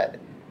spread.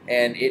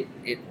 And it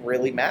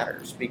really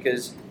matters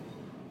because,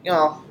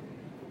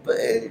 but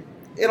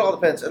it all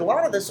depends. And a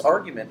lot of this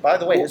argument, by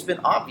the way, has been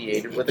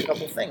obviated with a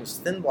couple things.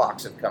 Thin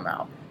blocks have come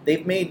out.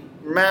 They've made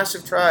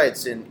massive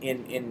strides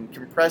in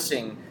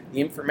compressing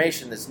the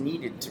information that's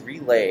needed to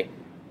relay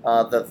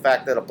the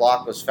fact that a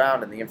block was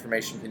found and the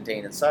information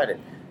contained inside it.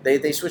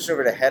 They switched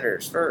over to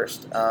headers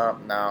first.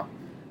 No.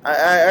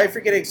 I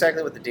forget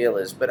exactly what the deal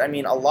is, but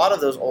a lot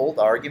of those old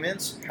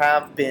arguments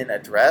have been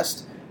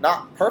addressed,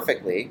 not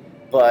perfectly,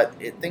 but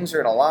things are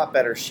in a lot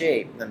better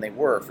shape than they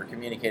were for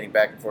communicating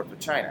back and forth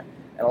with China.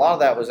 And a lot of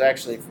that was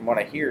actually, from what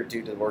I hear,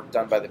 due to the work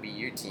done by the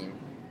BU team.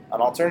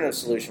 An alternative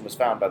solution was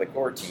found by the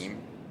core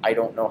team. I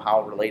don't know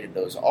how related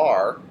those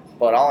are,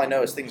 but all I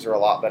know is things are a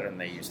lot better than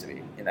they used to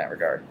be in that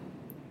regard.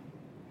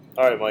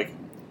 All right, Mike.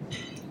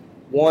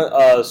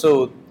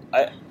 So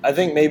I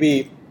think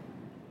maybe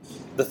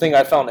the thing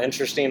I found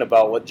interesting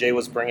about what Jay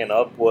was bringing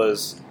up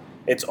was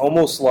it's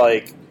almost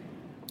like,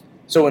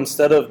 so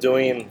instead of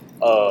doing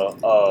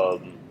a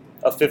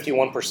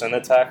 51%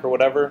 attack or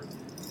whatever,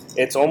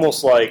 it's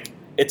almost like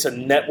it's a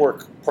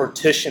network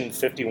partitioned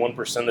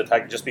 51%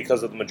 attack just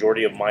because of the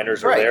majority of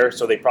miners are there,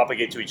 so they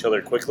propagate to each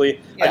other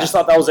quickly. Yeah. I just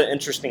thought that was an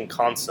interesting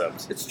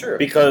concept. It's true.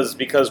 Because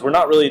we're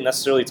not really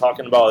necessarily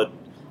talking about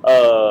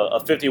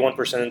a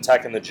 51%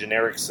 attack in the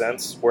generic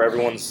sense where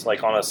everyone's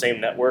like on a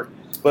same network,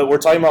 but we're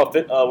talking about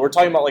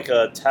like an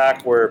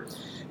attack where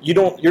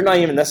you're not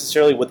even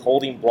necessarily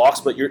withholding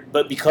blocks, but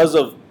because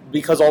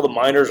all the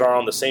miners are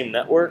on the same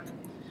network,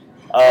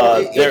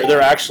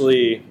 they're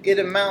actually, it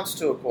amounts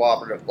to a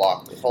cooperative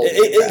block withholding.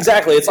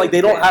 Exactly, it's like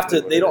they don't have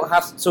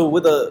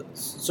to.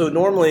 So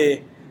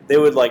normally they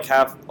would like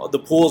have the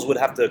pools would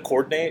have to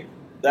coordinate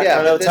that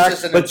kind of attack,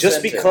 but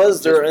just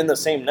because they're in the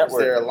same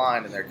network, they're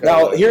aligned in their code.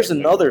 Now, here's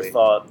another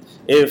thought: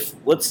 if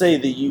let's say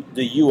the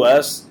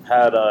U.S.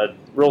 had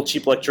real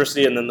cheap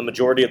electricity, and then the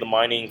majority of the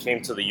mining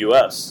came to the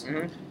U.S.,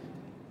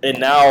 and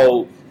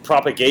now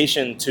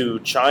propagation to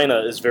China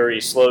is very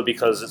slow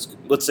because it's,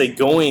 let's say,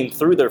 going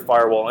through their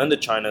firewall into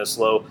China is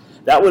slow,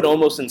 that would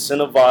almost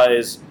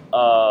incentivize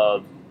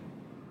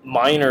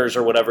miners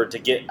or whatever to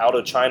get out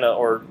of China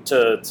or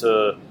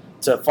to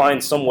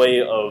find some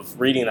way of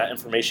reading that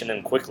information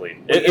in quickly.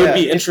 It would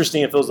be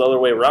interesting if it was the other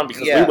way around,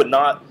 because we would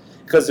not,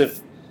 because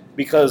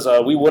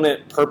we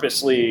wouldn't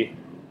purposely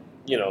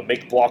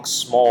make blocks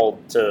small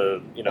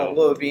to Well,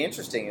 what would be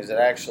interesting is it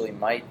actually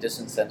might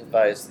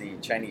disincentivize the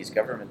Chinese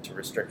government to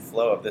restrict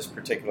flow of this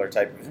particular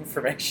type of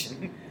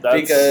information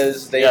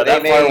because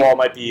that firewall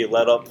might be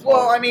let up.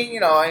 Well, I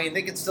mean,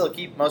 they could still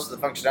keep most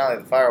of the functionality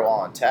of the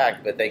firewall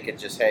intact, but they could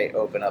just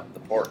open up the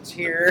ports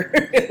here.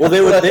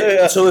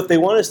 Well, so if they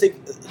want to stay,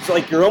 it's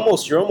like you're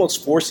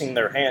almost forcing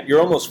their hand.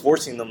 You're almost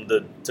forcing them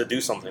to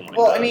do something like that.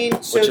 Well, I mean,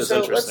 which is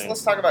interesting.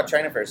 Let's talk about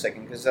China for a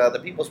second because the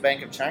People's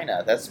Bank of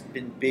China, that's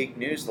been big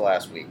news the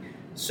last week.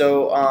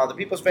 So the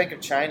People's Bank of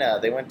China,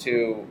 they went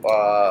to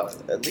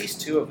at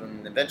least two of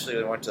them. Eventually,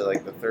 they went to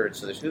like the third.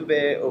 So there's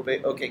Hubei,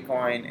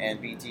 OKCoin,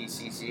 and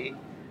BTCC.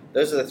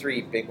 Those are the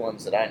three big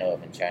ones that I know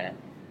of in China.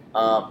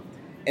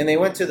 And they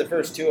went to the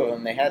first two of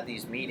them. They had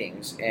these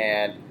meetings,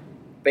 and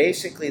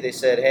basically they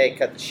said, "Hey,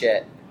 cut the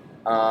shit."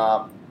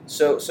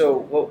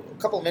 So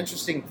a couple of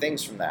interesting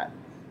things from that.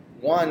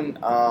 One,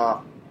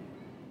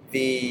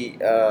 the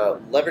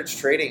leverage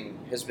trading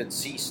has been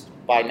ceased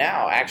by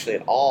now, actually,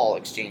 at all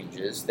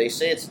exchanges. They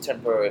say it's a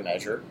temporary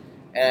measure,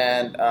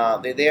 and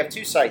they have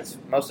two sites.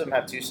 Most of them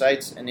have two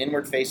sites, an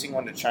inward-facing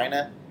one to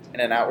China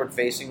and an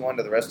outward-facing one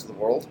to the rest of the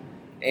world.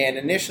 And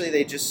initially,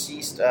 they just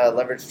ceased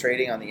leverage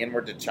trading on the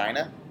inward to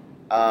China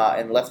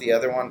and left the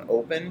other one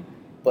open.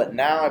 But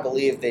now I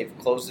believe they've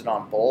closed it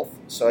on both.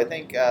 So I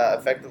think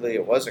effectively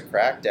it was a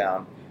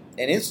crackdown.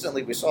 And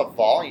instantly we saw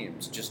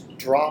volumes just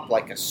drop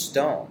like a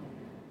stone.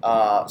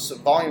 So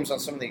volumes on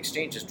some of the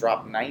exchanges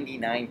dropped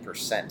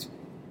 99%.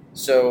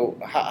 So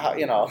how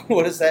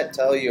what does that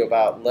tell you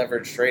about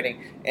leverage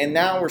trading? And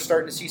now we're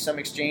starting to see some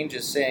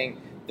exchanges saying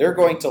they're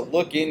going to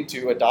look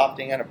into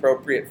adopting an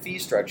appropriate fee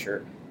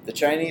structure. The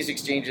Chinese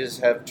exchanges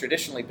have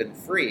traditionally been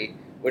free,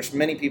 which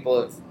many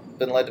people have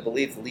been led to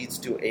believe leads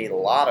to a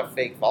lot of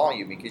fake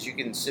volume because you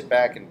can sit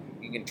back and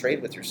you can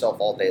trade with yourself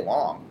all day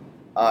long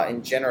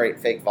and generate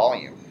fake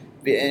volume.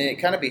 And it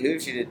kind of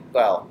behooves you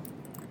to,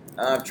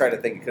 I'm trying to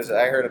think because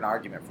I heard an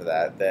argument for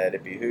that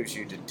it behooves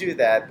you to do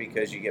that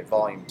because you get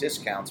volume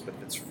discounts, but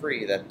if it's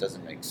free, that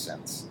doesn't make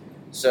sense.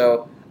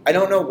 So I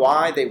don't know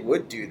why they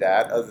would do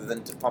that other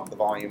than to pump the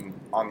volume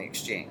on the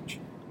exchange.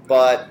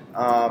 But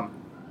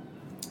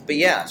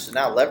yeah, so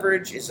now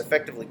leverage is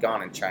effectively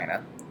gone in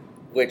China,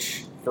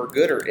 which for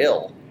good or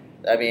ill,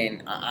 I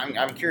mean,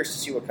 I'm curious to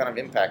see what kind of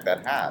impact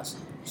that has.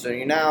 So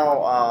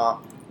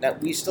now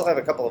we still have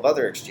a couple of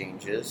other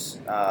exchanges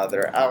that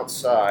are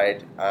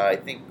outside. I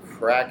think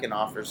Kraken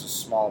offers a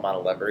small amount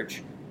of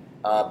leverage.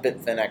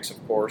 Bitfinex,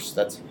 of course,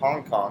 that's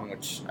Hong Kong,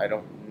 which I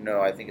don't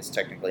know. I think it's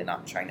technically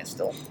not China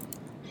still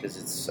because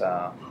it's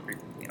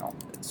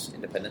it's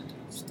independent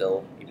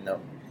still, even though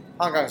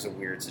Hong Kong's a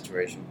weird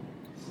situation.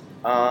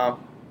 But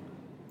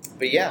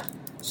yeah,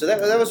 so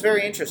that was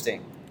very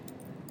interesting.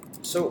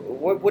 So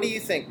what do you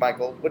think,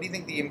 Michael? What do you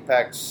think the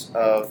impacts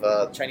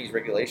of Chinese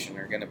regulation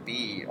are going to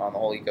be on the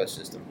whole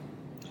ecosystem?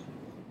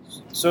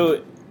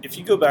 So if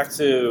you go back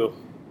to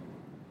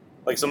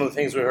like some of the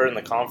things we heard in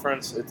the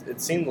conference,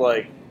 it seemed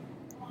like,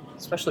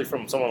 especially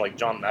from someone like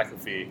John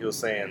McAfee, he was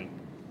saying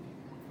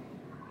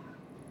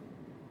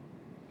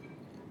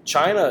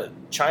China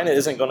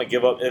isn't going to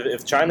give up.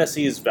 If China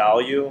sees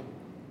value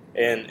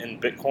in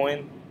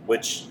Bitcoin,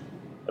 which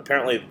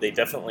apparently they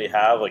definitely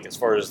have, like as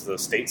far as the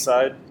state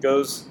side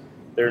goes,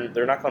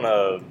 they're not going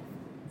to,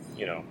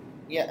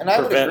 Yeah, and I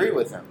would agree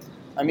with him.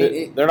 I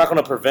mean, they're not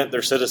going to prevent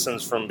their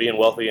citizens from being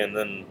wealthy, and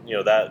then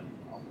that.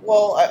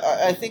 Well,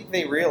 I think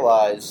they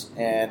realize,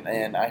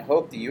 and I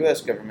hope the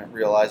U.S. government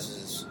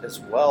realizes as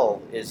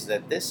well, is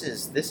that this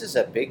is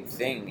a big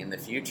thing in the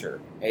future,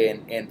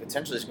 and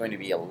potentially is going to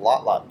be a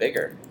lot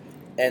bigger.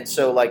 And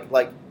so, like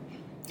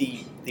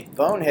the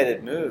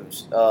boneheaded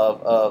moves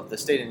of the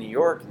state of New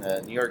York and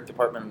the New York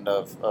Department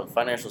of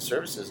Financial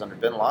Services under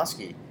Ben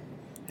Lasky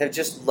have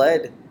just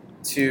led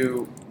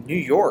to New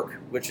York,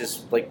 which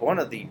is like one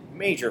of the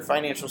major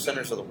financial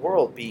centers of the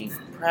world, being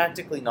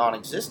practically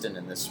non-existent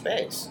in this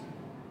space,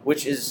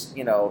 which is,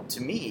 to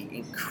me,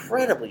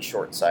 incredibly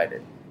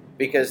short-sighted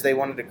because they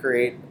wanted to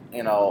create,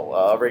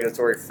 a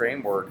regulatory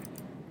framework,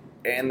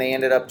 and they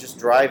ended up just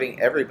driving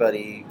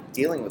everybody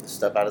dealing with the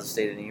stuff out of the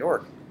state of New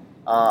York.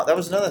 That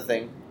was another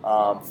thing.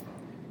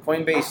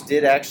 Coinbase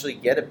did actually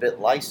get a bit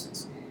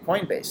license.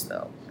 Coinbase,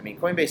 though,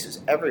 Coinbase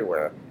is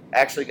everywhere,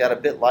 actually got a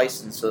bit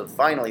license, so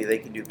finally they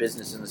can do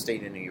business in the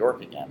state of New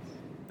York again.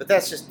 But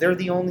they're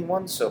the only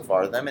ones so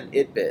far. Them and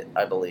Itbit,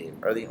 I believe,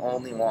 are the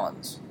only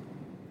ones,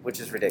 which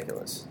is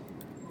ridiculous.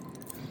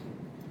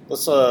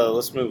 Let's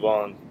move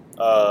on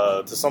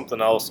to something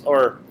else,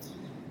 or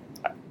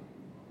I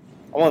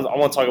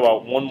want to talk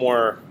about one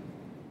more.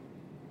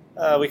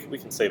 We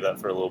can save that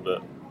for a little bit.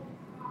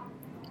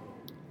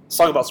 Let's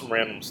talk about some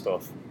random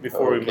stuff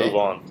before we move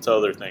on to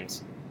other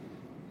things.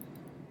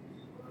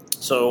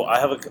 So I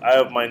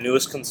have my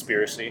newest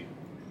conspiracy.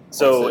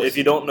 So if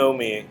you don't know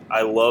me,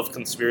 I love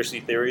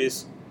conspiracy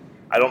theories.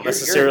 I don't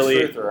necessarily.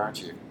 You're a truther,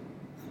 aren't you?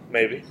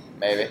 Maybe.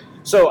 Maybe.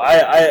 So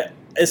I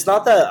it's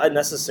not that I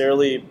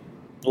necessarily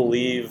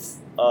believe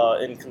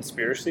in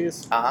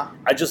conspiracies. Uh-huh.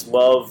 I just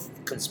love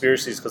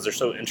conspiracies because they're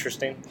so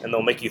interesting and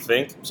they'll make you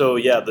think. So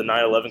yeah, the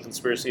 9/11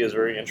 conspiracy is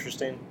very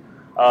interesting.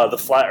 The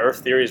flat Earth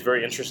theory is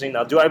very interesting.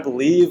 Now, do I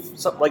believe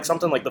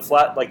something like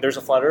there's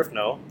a flat Earth?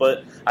 No,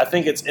 but I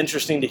think it's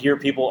interesting to hear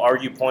people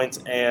argue points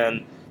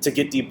and to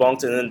get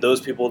debunked, and then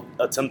those people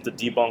attempt to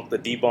debunk the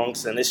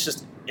debunks, and it's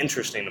just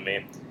interesting to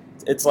me.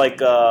 It's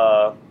like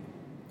I've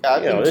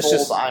been it's told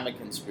just- I'm a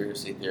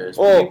conspiracy theorist.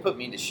 Well- But you put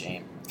me to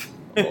shame.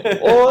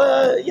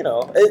 well,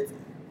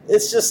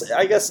 it's just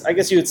I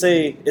guess you would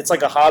say it's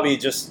like a hobby,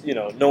 just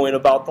knowing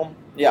about them.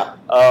 Yeah.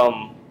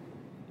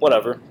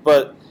 Whatever,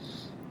 but.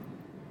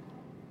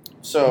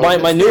 So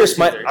My newest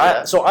conspiracy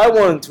theory, so I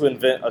wanted to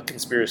invent a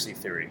conspiracy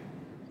theory.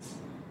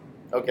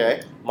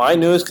 Okay. My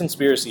newest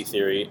conspiracy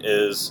theory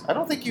is I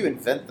don't think you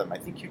invent them. I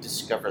think you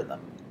discover them.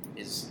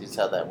 Is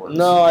how that works.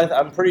 no.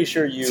 I'm pretty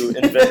sure you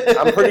invent.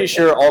 I'm pretty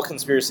sure all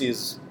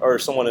conspiracies are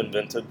someone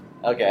invented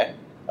Okay.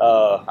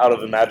 out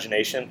of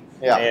imagination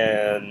Yeah.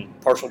 and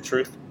partial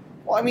truth.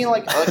 Well, I mean,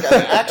 like an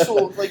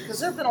actual, because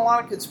there have been a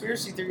lot of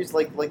conspiracy theories,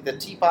 like the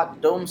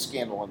Teapot Dome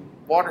scandal and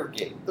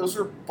Watergate. Those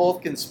were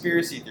both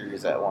conspiracy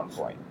theories at one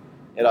point.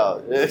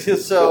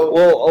 So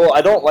Well,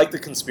 I don't like the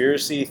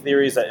conspiracy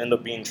theories that end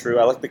up being true.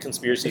 I like the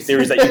conspiracy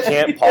theories that you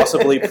can't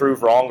possibly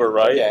prove wrong or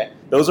right. Okay.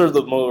 Those are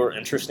the more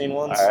interesting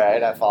ones. All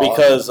right, I follow.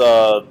 Because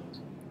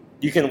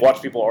you can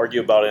watch people argue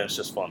about it and it's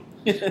just fun.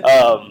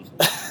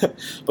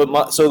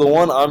 So the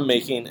one I'm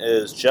making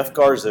is Jeff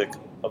Garzik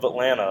of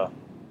Atlanta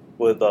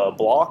with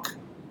Block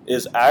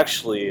is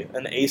actually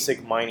an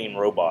ASIC mining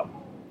robot.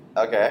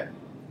 Okay.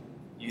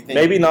 You think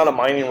Maybe not a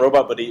mining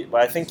robot, but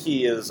I think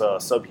he is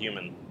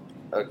subhuman.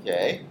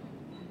 Okay.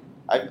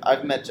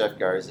 I've met Jeff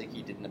Garzik.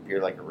 He didn't appear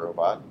like a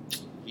robot.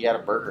 He had a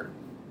burger.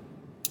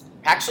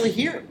 Actually,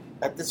 here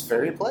at this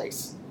very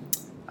place.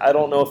 I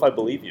don't know if I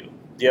believe you.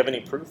 Do you have any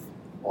proof?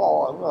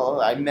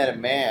 Well, I met a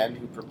man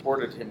who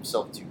purported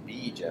himself to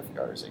be Jeff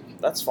Garzik.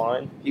 That's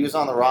fine. He was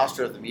on the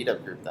roster of the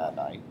meetup group that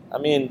night. I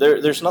mean,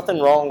 there's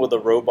nothing wrong with a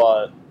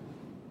robot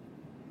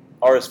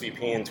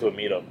RSVPing to a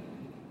meetup.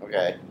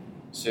 Okay.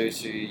 So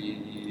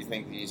you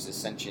think he's a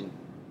sentient?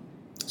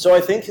 So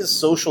I think his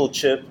social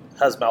chip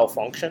has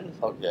malfunctioned.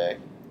 Okay.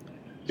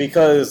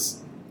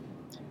 Because,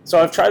 so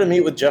I've tried to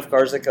meet with Jeff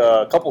Garzik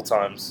a couple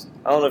times.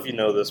 I don't know if you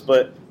know this,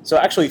 but so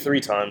actually 3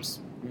 times,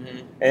 Mm-hmm.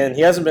 and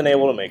he hasn't been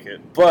able to make it.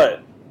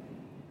 But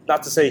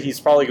not to say he's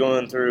probably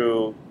going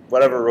through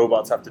whatever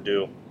robots have to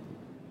do.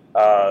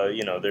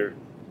 They're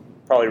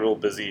probably real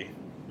busy,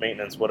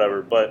 maintenance,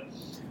 whatever. But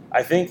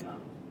I think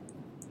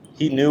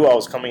he knew I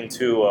was coming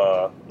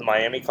to the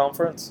Miami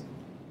conference.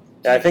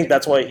 And I think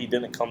that's why he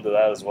didn't come to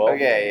that as well.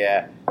 Okay,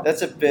 yeah,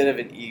 that's a bit of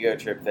an ego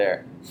trip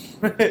there.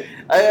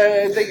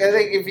 I think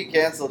if he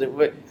canceled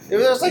it, there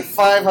was like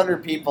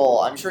 500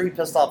 people. I'm sure he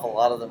pissed off a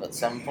lot of them at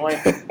some point.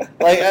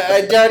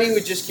 I doubt he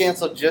would just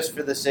cancel just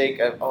for the sake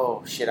of,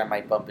 oh shit, I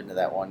might bump into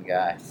that one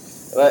guy.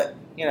 But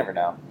you never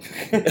know.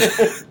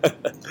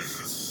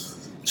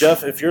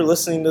 Jeff, if you're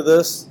listening to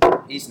this,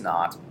 He's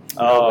not.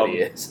 Nobody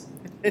is.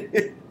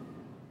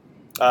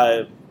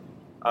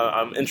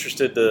 I'm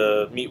interested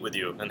to meet with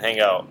you and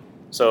hang out.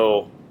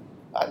 So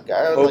I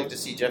would like to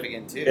see Jeff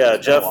again too. yeah,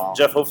 It's been a while.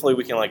 Jeff. Hopefully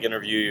we can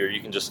interview you, or you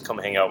can just come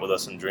hang out with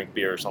us and drink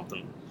beer or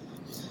something.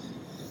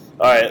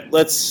 All right,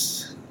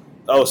 let's.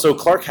 Oh, so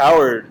Clark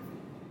Howard.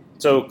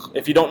 So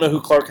if you don't know who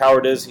Clark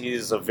Howard is,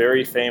 he's a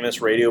very famous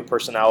radio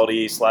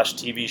personality /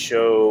 TV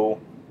show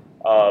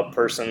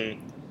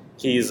person.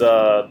 He's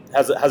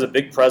has a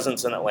big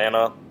presence in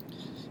Atlanta.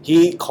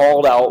 He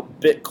called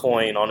out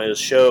Bitcoin on his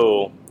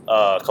show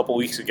a couple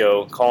weeks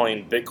ago,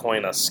 calling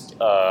Bitcoin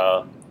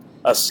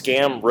a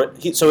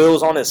scam. So it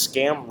was on his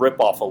scam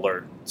ripoff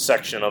alert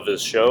section of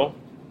his show.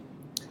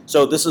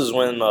 So this is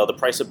when the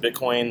price of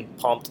Bitcoin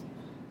pumped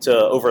to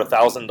over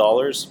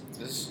 $1,000.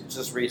 This is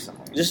just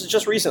recently. This is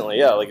just recently,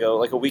 yeah, like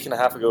a week and a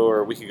half ago or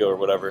a week ago or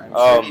whatever.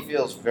 I'm sure he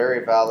feels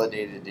very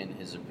validated in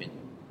his opinion.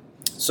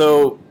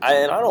 So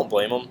I don't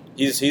blame him.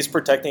 He's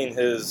protecting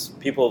his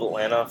people of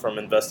Atlanta from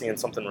investing in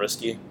something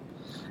risky.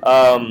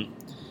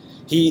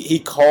 He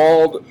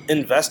called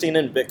investing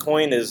in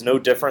Bitcoin is no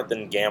different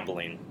than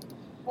gambling.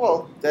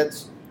 Well,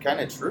 that's kind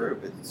of true,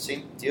 but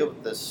same deal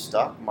with the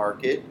stock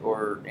market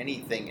or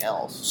anything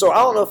else. So I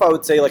don't know if I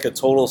would say like a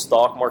total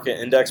stock market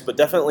index, but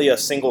definitely a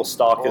single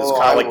stock is Oh,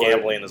 kind I of like would.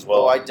 gambling as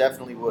well. Oh, I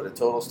definitely would. A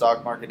total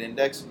stock market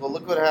index. Well,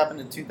 look what happened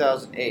in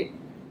 2008.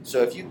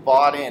 So if you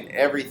bought in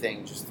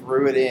everything, just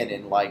threw it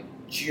in like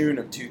June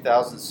of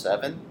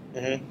 2007,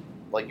 Mhm.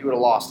 like you would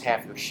have lost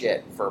half your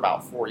shit for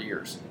about 4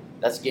 years.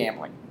 That's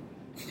gambling.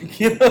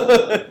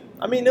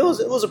 I mean, it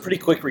was a pretty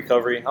quick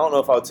recovery. I don't know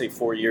if I would say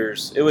 4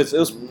 years. It was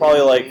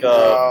probably like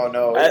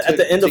no. at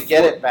the end to of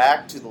get 4 it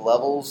back to the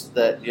levels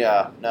that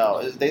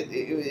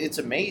it's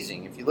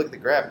amazing. If you look at the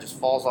graph, it just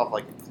falls off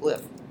like a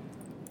cliff.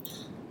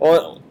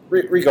 Well,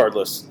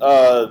 regardless,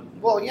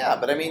 Well, yeah,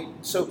 but I mean,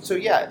 so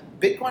yeah,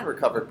 Bitcoin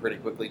recovered pretty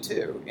quickly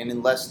too, and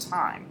in less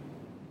time.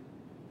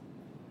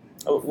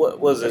 What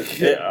was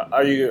it?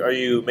 Are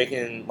you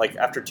making like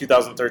after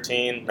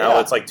 2013? Now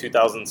it's like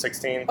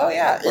 2016. Oh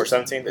yeah, or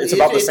 17. It's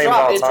about the same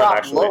amount of time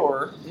actually.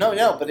 Lower.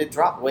 No, but it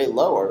dropped way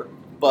lower.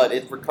 But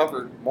it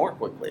recovered more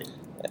quickly.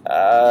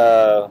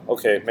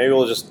 Okay, maybe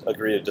we'll just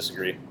agree to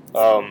disagree.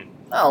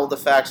 No, the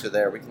facts are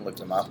there. We can look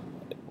them up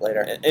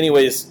later.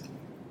 Anyways,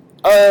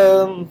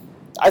 I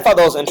thought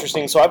that was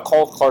interesting. So I've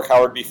called Clark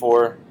Howard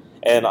before,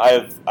 and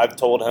I've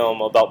told him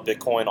about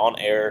Bitcoin on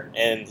air,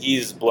 and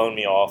he's blown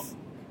me off.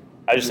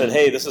 I just said,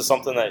 hey, this is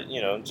something that,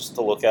 just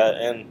to look at.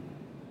 And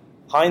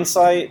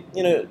hindsight,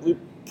 we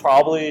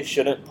probably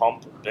shouldn't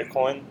pump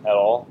Bitcoin at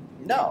all.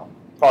 No.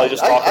 Probably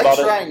just talk about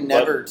it. I try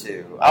never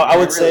to. I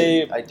would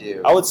say I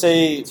do. I would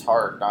say it's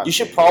hard not you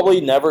should probably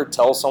never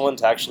tell someone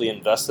to actually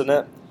invest in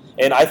it.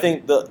 And I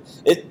think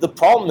the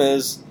problem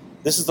is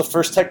this is the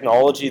first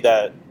technology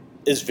that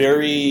is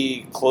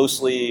very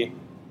closely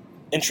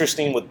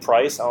interesting with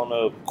price. I don't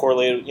know,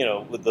 correlated,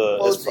 with the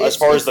as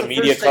far as the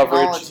media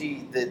coverage.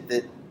 Technology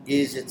that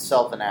is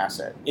itself an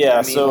asset. Yeah,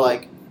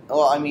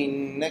 I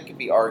mean, that could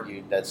be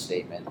argued, that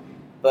statement.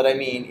 But I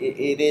mean,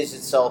 it is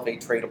itself a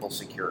tradable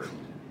security.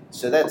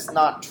 So that's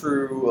not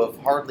true of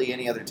hardly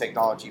any other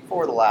technology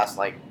for the last,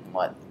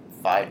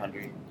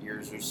 500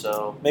 years or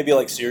so. Maybe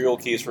like serial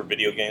keys for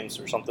video games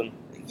or something.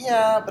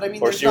 Yeah, but I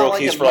mean, or serial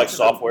keys for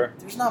software.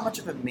 There's not much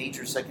of a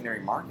major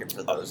secondary market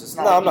for those. It's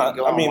not. No, I'm not.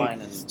 I mean,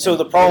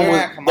 the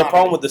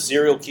problem with the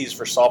serial keys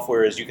for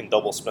software is you can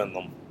double spend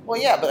them. Well,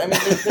 yeah, but I mean,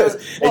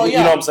 you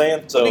know what I'm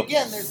saying. So, but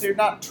again, they're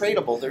not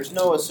tradable. There's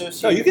no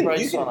associated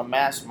price on a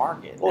mass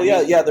market. Well,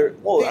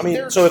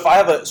 so if I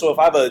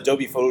have a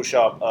Adobe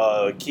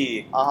Photoshop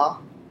key,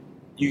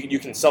 you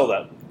can sell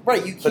that.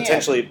 Right, you can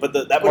potentially, but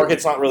that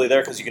market's not really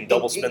there because you can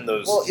double spend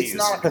those keys. It's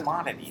not a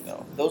commodity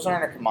though. Those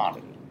aren't a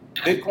commodity.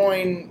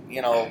 Bitcoin,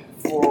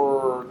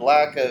 for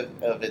lack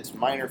of its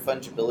minor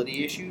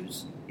fungibility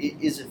issues, it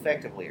is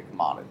effectively a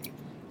commodity.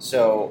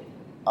 So,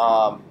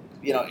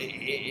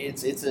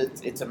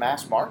 it's a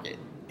mass market.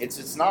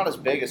 It's not as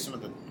big as some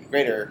of the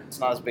greater. It's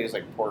not as big as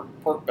like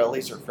pork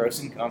bellies or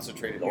frozen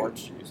concentrated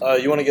orange juice.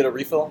 You want to get a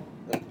refill?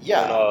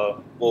 Yeah.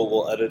 And,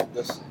 we'll edit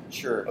this.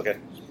 Sure. Okay.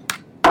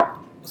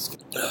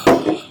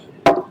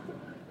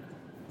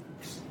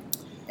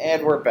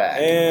 And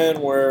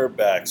we're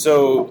back.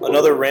 So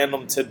another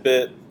random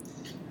tidbit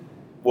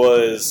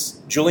was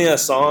Julian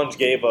Assange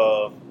gave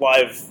a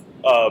live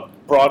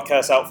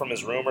broadcast out from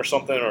his room or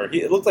something, or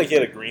it looked like he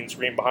had a green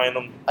screen behind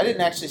him. I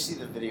didn't actually see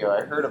the video.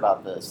 I heard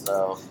about this,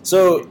 though.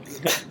 So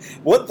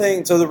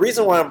the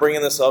reason why I'm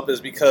bringing this up is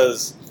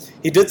because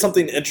he did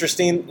something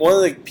interesting. One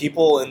of the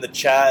people in the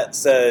chat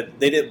said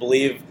they didn't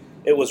believe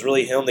it was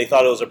really him. They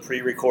thought it was a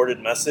pre-recorded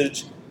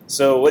message.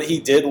 So what he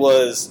did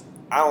was,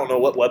 I don't know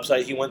what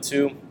website he went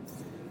to,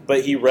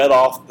 but he read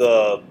off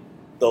the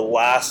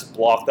last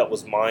block that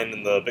was mined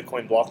in the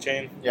Bitcoin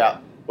blockchain. Yeah.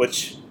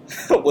 Which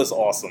was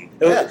awesome.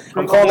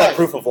 I'm calling that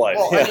proof of life.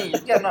 Well, I mean,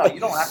 no, you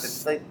don't have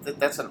to.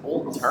 That's an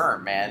old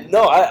term, man.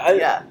 No,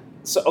 yeah.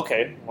 So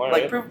okay, all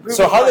right. Proof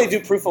so how life. they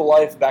do proof of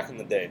life back in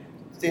the day?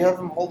 They have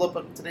them hold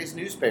up today's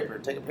newspaper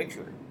and take a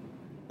picture.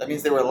 That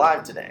means they were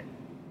alive today.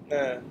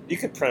 You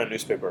could print a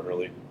newspaper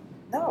early.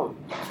 No,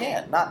 you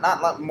can't.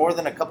 Not more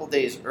than a couple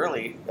days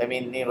early. I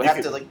mean,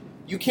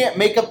 you can't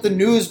make up the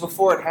news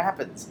before it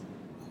happens.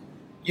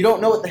 You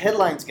don't know what the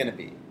headline's going to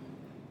be.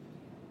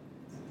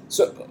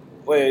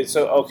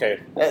 Okay.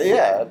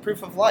 Yeah,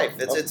 proof of life.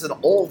 It's an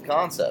old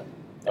concept.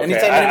 Okay.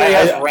 Anytime anybody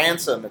has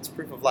ransom, it's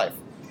proof of life.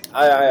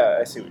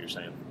 I see what you're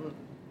saying.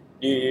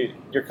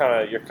 You're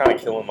kind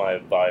of killing my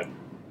vibe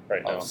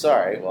right now. I'm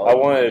sorry. Well, I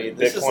wanted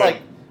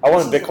Bitcoin. I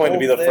wanted Bitcoin to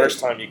be the first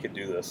time you could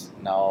do this.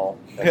 No.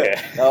 Okay.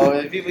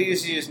 No, people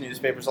used to use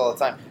newspapers all the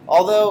time.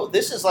 Although,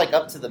 this is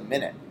up to the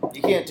minute.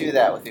 You can't do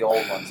that with the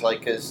old ones,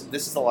 because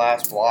this is the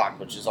last block,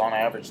 which is on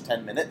average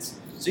 10 minutes.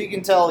 So you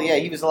can tell,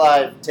 he was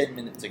alive 10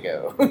 minutes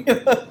ago.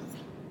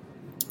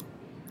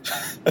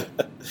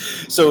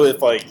 So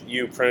if,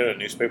 you printed a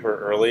newspaper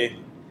early,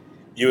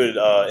 you would,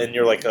 and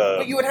you're like a...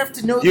 But you would have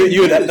to know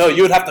you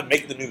would have to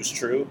make the news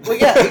true. Well,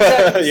 yeah,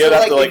 exactly. You'd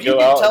have to, if you go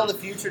can out. tell the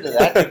future to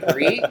that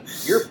degree,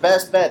 your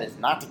best bet is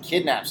not to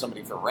kidnap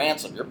somebody for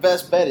ransom. Your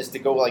best bet is to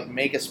go,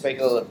 make a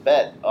speculative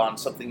bet on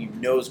something you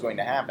know is going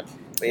to happen.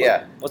 But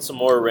yeah. What's some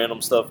more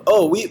random stuff?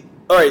 All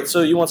right,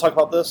 so you want to talk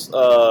about this?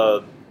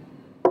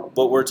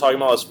 What we're talking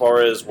about as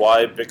far as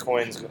why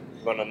Bitcoin's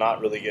going to not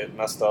really get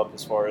messed up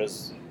as far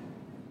as,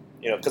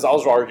 because I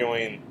was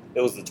arguing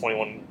it was the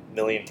 21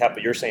 million cap,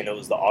 but you're saying it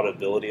was the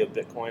auditability of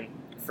Bitcoin.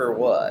 For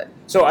what?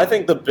 So I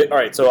think all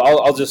right. So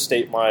I'll just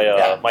state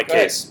my my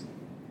case. Ahead.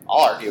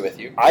 I'll argue with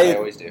you. I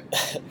always do.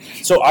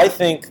 So I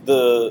think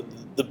the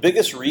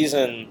biggest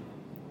reason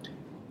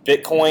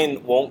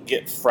Bitcoin won't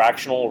get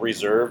fractional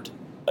reserved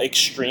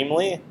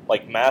extremely,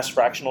 mass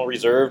fractional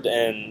reserved,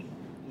 and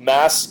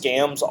mass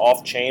scams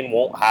off chain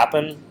won't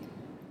happen.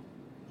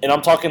 And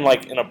I'm talking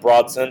in a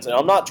broad sense. And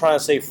I'm not trying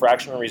to say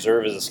fractional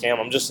reserve is a scam.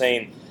 I'm just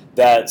saying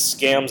that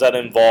scams that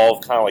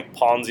involve kind of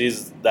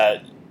Ponzi's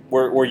that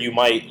where you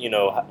might,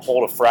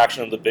 hold a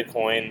fraction of the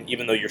Bitcoin,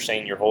 even though you're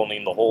saying you're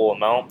holding the whole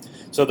amount.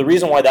 So the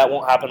reason why that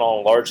won't happen on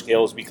a large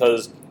scale is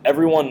because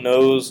everyone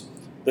knows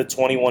the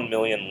 21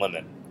 million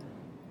limit.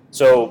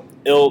 So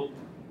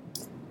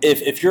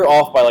if you're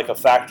off by like a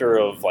factor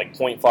of like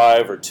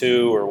 0.5 or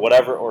 2 or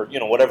whatever, or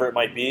whatever it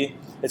might be,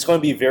 it's going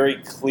to be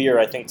very clear,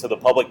 I think, to the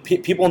public.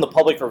 People in the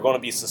public are going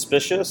to be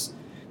suspicious.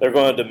 They're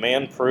going to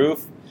demand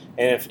proof.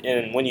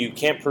 And when you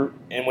can't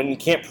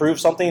prove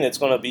something, it's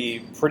going to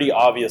be pretty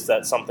obvious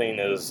that something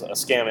is a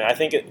scam. And I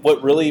think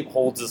what really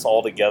holds this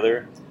all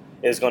together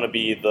is going to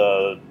be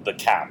the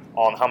cap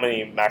on how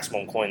many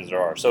maximum coins there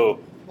are. So,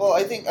 well,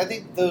 I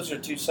think those are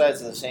two sides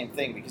of the same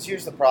thing, because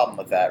here's the problem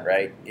with that,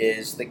 right?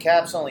 Is the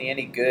cap's only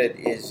any good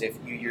is if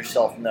you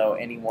yourself know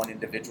any one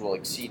individual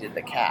exceeded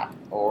the cap,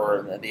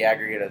 or the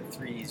aggregate of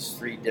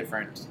three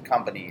different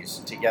companies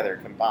together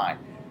combined.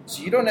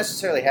 So you don't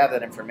necessarily have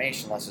that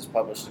information unless it's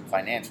published in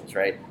financials,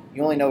 right?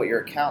 You only know what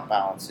your account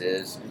balance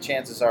is, and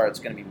chances are it's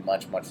going to be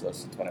much, much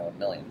less than 21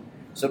 million.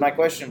 So my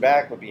question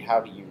back would be, how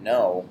do you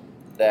know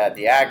that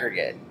the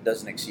aggregate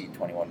doesn't exceed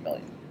 21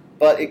 million?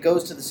 But it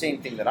goes to the same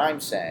thing that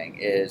I'm saying,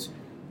 is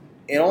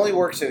it only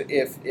works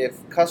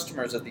if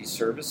customers of these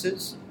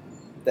services,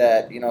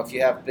 that, if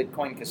you have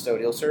Bitcoin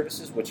custodial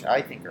services, which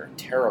I think are a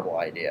terrible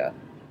idea,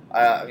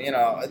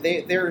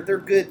 they're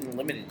good in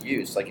limited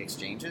use, like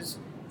exchanges.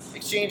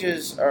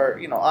 Exchanges are,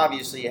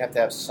 obviously you have to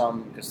have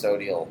some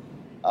custodial,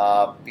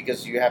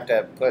 because you have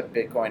to put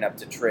Bitcoin up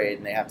to trade,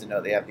 and they have to know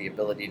they have the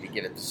ability to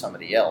give it to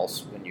somebody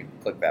else when you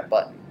click that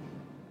button.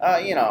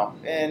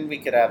 And we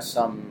could have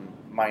some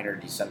minor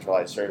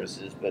decentralized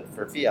services, but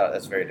for fiat,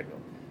 that's very difficult.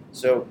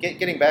 So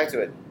getting back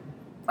to it,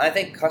 I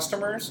think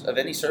customers of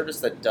any service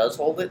that does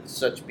hold it,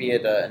 such be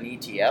it an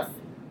ETF,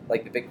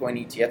 like the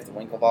Bitcoin ETF, the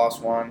Winklevoss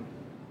one,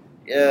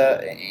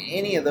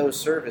 any of those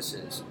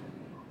services,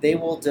 they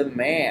will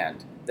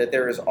demand that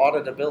there is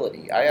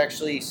auditability. I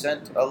actually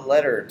sent a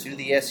letter to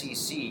the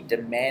SEC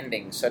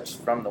demanding such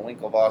from the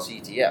Winklevoss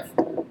ETF.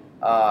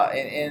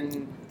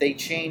 And they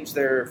changed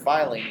their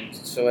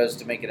filings so as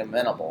to make it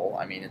amenable.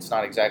 I mean, it's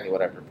not exactly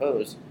what I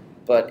proposed,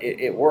 but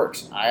it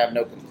works. I have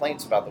no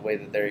complaints about the way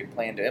that they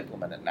plan to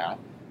implement it now,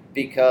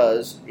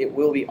 because it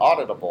will be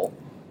auditable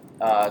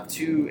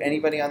to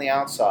anybody on the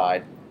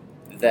outside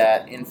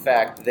that, in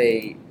fact,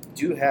 they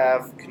do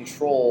have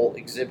control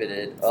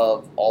exhibited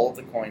of all of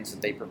the coins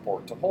that they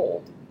purport to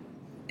hold.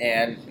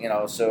 And,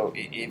 so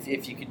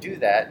if you can do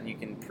that and you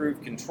can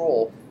prove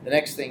control, the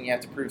next thing you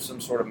have to prove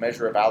some sort of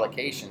measure of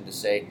allocation to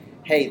say,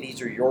 hey,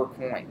 these are your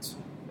coins,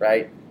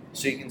 right?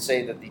 So you can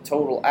say that the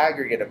total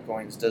aggregate of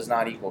coins does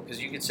not equal,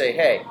 because you could say,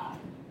 hey,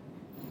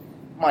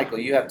 Michael,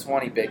 you have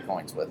 20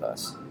 Bitcoins with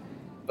us.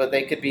 But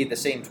they could be the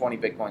same 20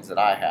 Bitcoins that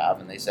I have,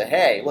 and they say,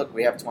 hey, look,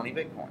 we have 20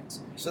 Bitcoins.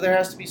 So there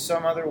has to be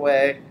some other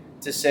way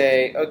to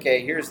say,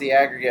 okay, here's the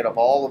aggregate of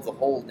all of the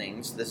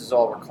holdings. This is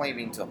all we're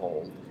claiming to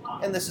hold.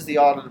 And this is the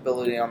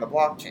auditability on the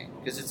blockchain,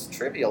 because it's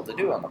trivial to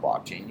do on the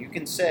blockchain. You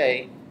can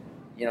say,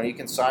 you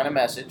can sign a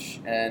message,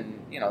 and,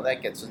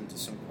 that gets into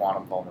some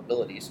quantum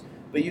vulnerabilities.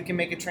 But you can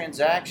make a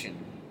transaction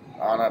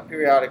on a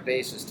periodic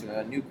basis to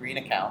a new green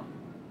account,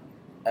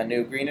 a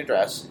new green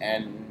address,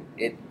 and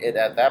it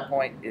at that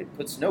point, it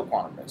puts no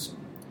quantum risk.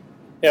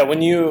 Yeah,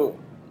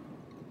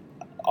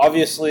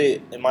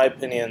 obviously, in my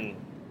opinion,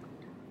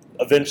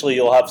 eventually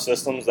you'll have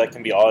systems that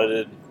can be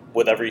audited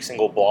with every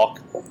single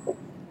block.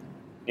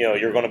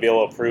 You're going to be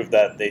able to prove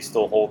that they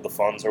still hold the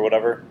funds or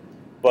whatever.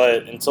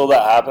 But until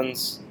that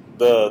happens,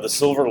 the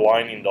silver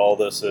lining to all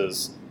this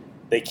is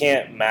they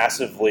can't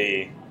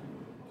massively,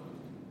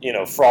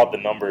 fraud the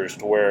numbers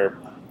to where,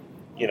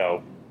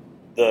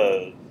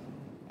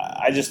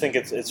 I just think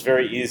it's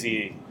very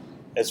easy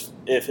as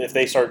if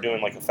they start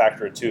doing like a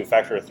factor of 2,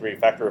 factor of 3,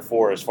 factor of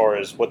 4 as far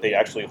as what they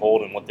actually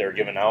hold and what they're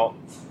giving out.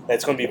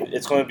 It's going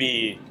to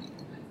be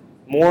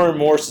more and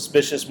more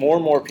suspicious. More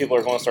and more people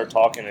are going to start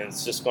talking, and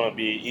it's just going to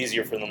be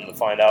easier for them to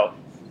find out.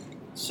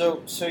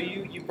 So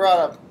you brought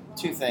up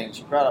two things.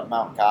 You brought up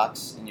Mt.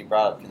 Gox, and you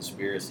brought up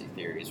conspiracy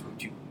theories.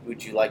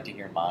 Would you like to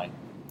hear mine?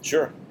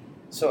 Sure.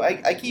 So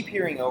I keep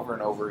hearing over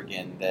and over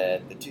again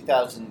that the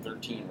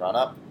 2013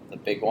 run-up, the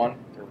big one,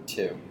 there were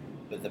two,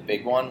 but the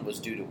big one was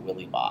due to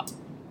Willy Bot.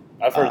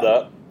 I've heard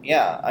that.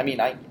 Yeah, I mean,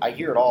 I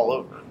hear it all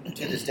over.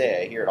 To this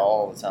day, I hear it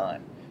all the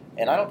time,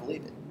 and I don't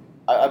believe it.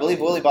 I believe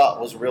Willy Bot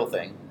was a real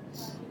thing.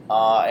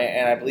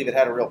 And I believe it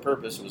had a real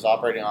purpose. It was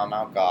operating on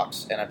Mt.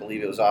 Gox, and I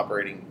believe it was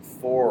operating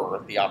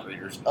for the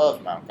operators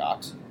of Mt.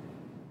 Gox.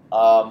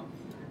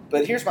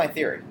 But here's my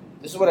theory.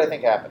 This is what I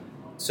think happened.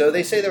 So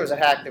they say there was a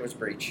hack, there was a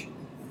breach.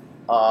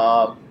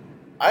 I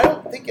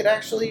don't think it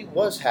actually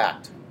was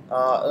hacked.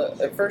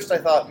 At first I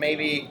thought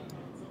maybe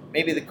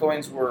the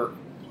coins were,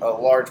 a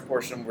large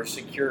portion were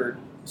secured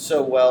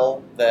so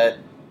well that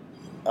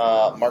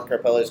Mark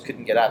Karpelès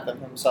couldn't get at them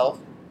himself.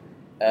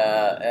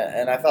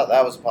 And I thought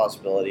that was a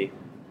possibility.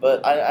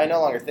 But I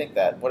no longer think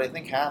that. What I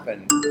think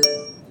happened,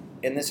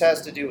 and this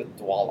has to do with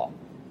Dwolla.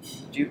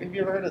 Have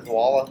you ever heard of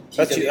Dwolla?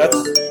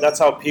 That's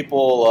how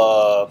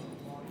people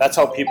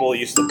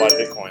used to buy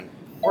Bitcoin.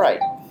 Right.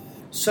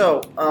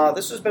 So,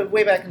 this was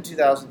way back in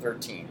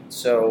 2013.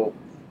 So,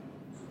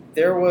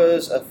 there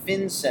was a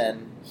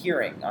FinCEN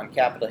hearing on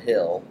Capitol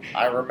Hill.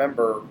 I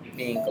remember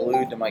being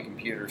glued to my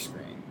computer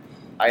screen.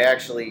 I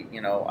actually,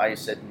 I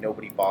said,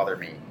 nobody bother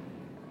me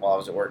while I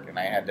was at work. And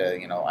I had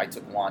to, I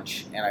took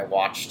lunch and I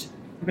watched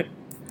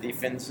the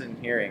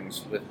FinCEN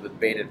hearings with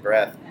bated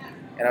breath.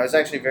 And I was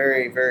actually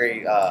very,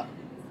 very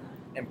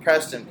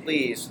impressed and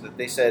pleased that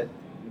they said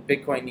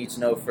Bitcoin needs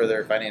no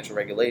further financial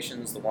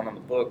regulations. The one on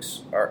the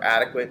books are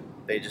adequate.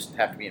 They just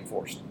have to be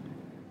enforced.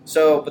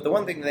 So, but the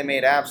one thing they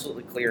made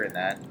absolutely clear in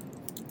that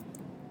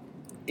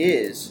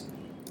is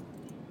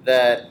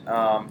that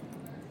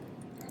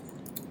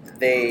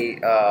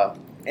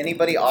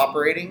anybody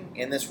operating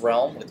in this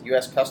realm with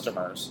U.S.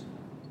 customers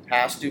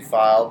has to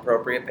file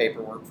appropriate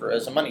paperwork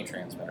as a money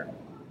transmitter.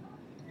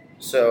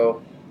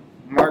 So,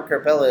 Mark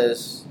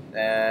Karpelès,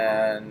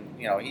 and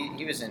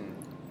he was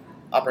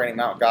operating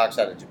Mt. Gox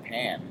out of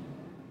Japan.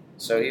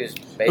 So he was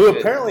basically... Who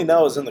apparently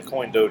now is in the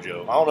Coin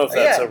Dojo. I don't know if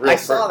that's a real... I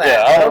saw that.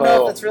 Yeah, I don't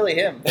know if it's really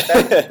him, but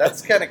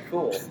that's kind of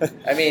cool.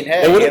 I mean,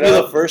 hey, it wouldn't be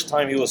the first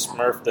time he was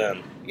smurfed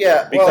in.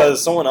 Yeah,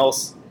 because someone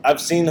else...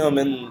 I've seen him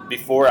in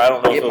before. I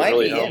don't know if it was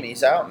really him. It might be him.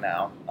 He's out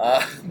now.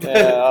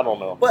 Yeah, I don't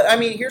know. But, I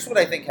mean, here's what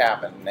I think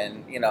happened.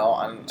 And,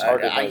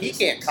 he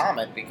can't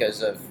comment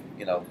because of,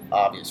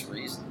 obvious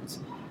reasons.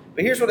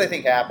 But here's what I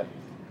think happened.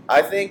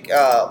 I think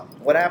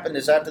what happened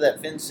is after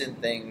that FinCEN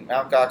thing,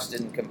 Mt. Gox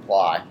didn't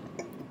comply.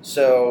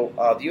 So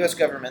the U.S.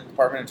 government,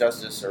 Department of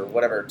Justice or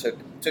whatever,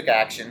 took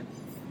action,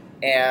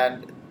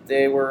 and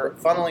they were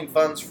funneling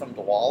funds from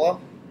Dwolla.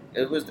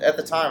 It was, at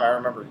the time, I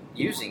remember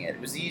using it. It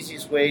was the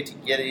easiest way to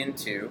get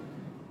into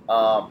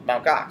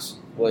Mt. Gox,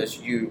 was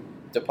you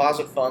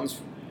deposit funds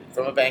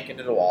from a bank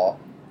into Dwolla,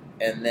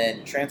 and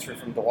then transfer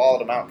from Dwolla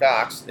to Mt.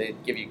 Gox. They'd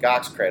give you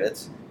Gox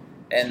credits,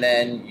 and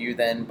then you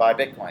buy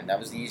Bitcoin. That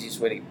was the easiest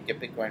way to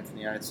get Bitcoin from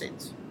the United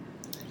States.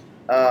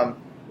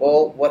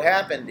 Well, what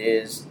happened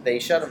is they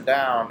shut them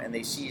down and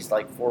they seized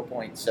like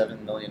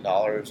 $4.7 million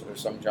or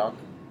some junk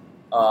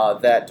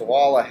that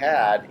Dwolla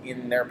had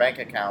in their bank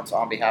accounts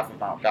on behalf of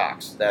Mt.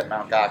 Gox that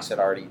Mt. Gox had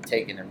already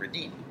taken and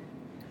redeemed.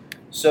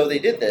 So they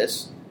did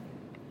this.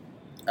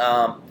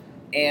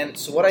 And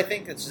so what I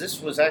think is this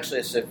was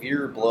actually a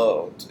severe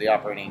blow to the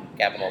operating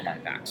capital of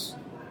Mt. Gox.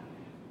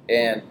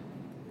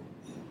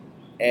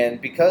 And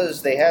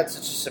because they had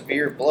such a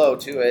severe blow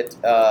to it,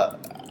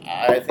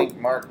 I think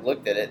Mark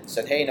looked at it and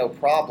said, "Hey, no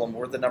problem.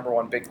 We're the number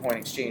one Bitcoin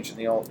exchange in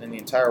the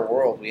entire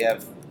world. We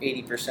have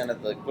 80%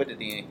 of the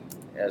liquidity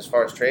as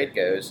far as trade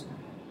goes.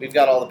 We've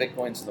got all the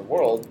Bitcoins in the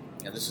world.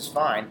 This is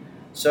fine."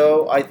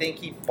 So I think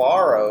he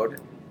borrowed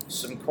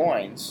some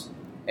coins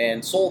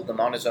and sold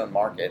them on his own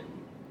market.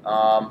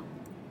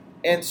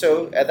 And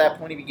so at that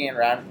point, he began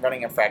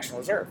running a fractional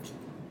reserve.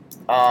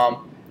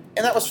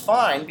 And that was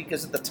fine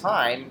because at the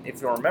time,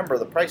 if you remember,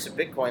 the price of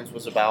Bitcoins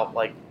was about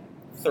like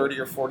 $30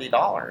 or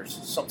 $40,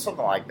 something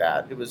like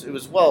that. It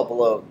was well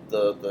below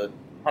the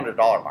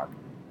 $100 mark.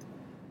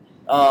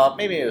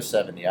 Maybe it was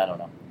 70. I don't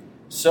know.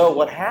 So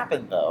what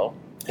happened though?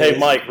 Hey,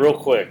 Mike, real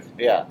quick.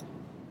 Yeah.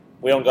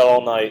 We don't got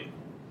all night.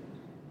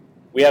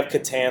 We have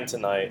Catan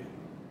tonight.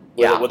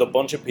 With a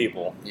bunch of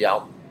people.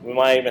 Yeah. We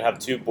might even have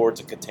 2 boards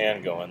of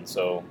Catan going.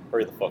 So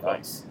hurry the fuck up.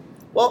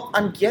 Well,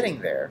 I'm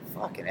getting there.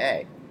 Fucking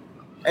A.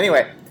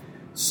 Anyway,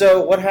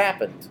 so what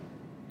happened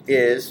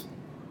is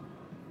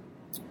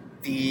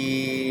so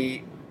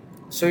he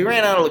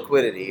ran out of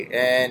liquidity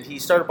and he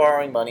started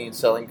borrowing money and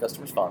selling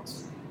customers'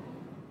 funds.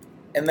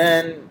 And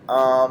then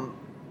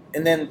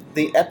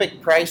the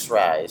epic price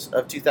rise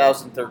of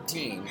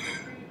 2013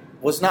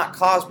 was not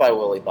caused by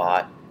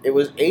WillyBot. It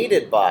was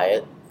aided by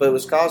it, but it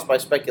was caused by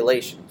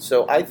speculation.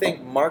 So I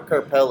think Mark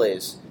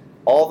Karpelès,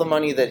 all the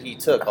money that he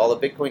took, all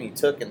the Bitcoin he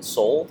took and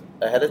sold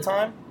ahead of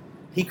time,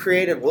 he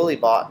created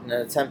WillyBot in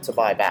an attempt to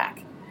buy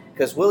back.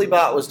 Because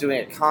WillyBot was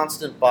doing a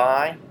constant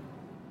buy,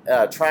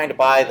 trying to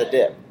buy the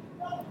dip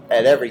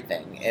at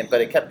everything,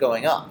 but it kept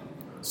going up.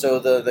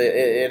 So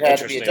it had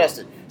to be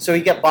adjusted. So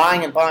he kept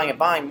buying and buying and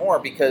buying more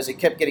because it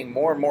kept getting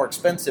more and more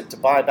expensive to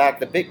buy back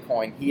the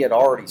Bitcoin he had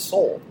already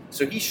sold.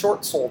 So he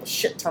short sold a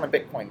shit ton of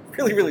Bitcoin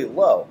really, really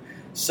low.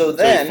 So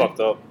then he fucked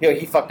up.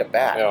 He fucked up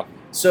bad. Yeah.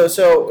 So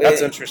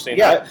that's interesting.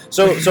 Yeah.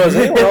 So has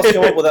anyone else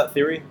come up with that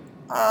theory?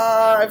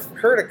 I've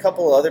heard a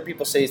couple of other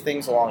people say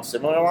things along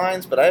similar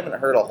lines, but I haven't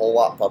heard a whole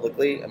lot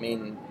publicly. I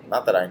mean,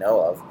 not that I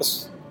know of.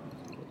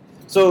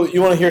 So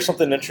you want to hear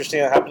something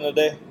interesting that happened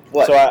today?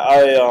 What? So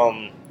I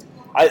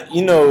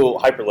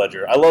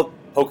Hyperledger. I love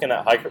poking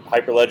at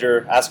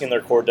Hyperledger, asking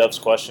their core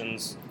devs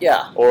questions.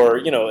 Yeah. Or,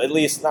 at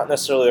least not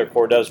necessarily their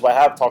core devs, but I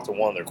have talked to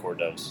one of their core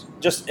devs.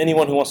 Just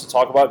anyone who wants to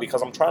talk about it,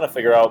 because I'm trying to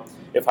figure out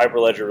if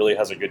Hyperledger really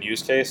has a good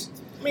use case.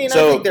 I mean, I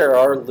think there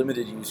are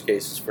limited use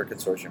cases for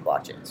consortium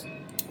blockchains.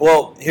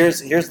 Well, here's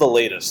the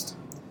latest.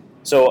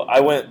 So I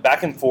went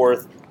back and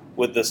forth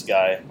with this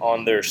guy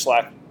on their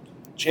Slack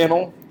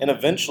channel, and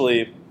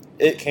eventually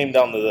it came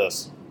down to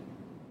this.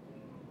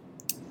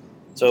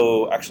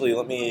 So actually,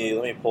 let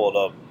me pull it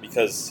up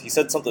because he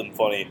said something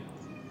funny.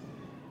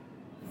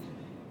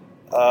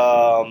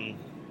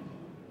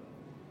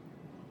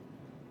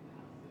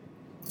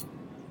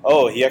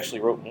 Oh, he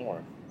actually wrote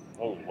more.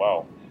 Oh,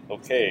 wow.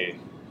 Okay.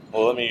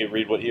 Well, let me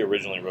read what he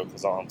originally wrote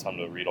because I don't have time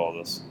to read all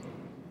this.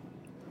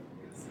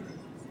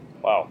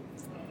 Wow.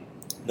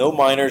 No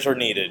minors are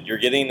needed. You're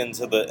getting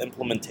into the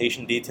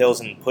implementation details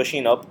and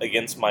pushing up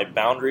against my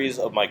boundaries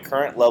of my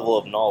current level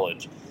of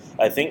knowledge.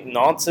 I think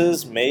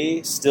nonces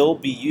may still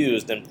be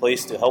used in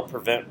place to help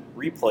prevent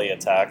replay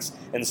attacks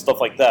and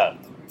stuff like that.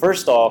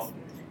 First off,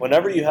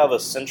 whenever you have a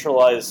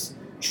centralized,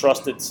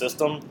 trusted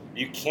system,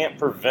 you can't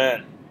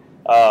prevent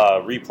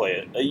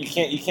replay it.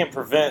 You can't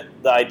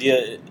prevent the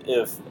idea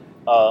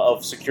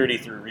of security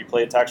through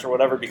replay attacks or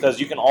whatever, because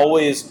you can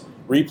always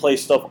replay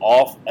stuff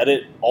off,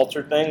 edit,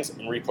 alter things,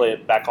 and replay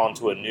it back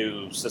onto a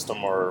new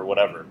system or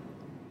whatever.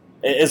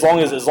 As long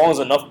as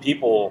enough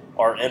people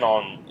are in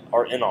on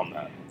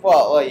that.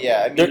 Well,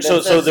 yeah. I mean, that's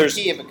there's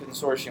the key of a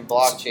consortium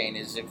blockchain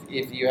is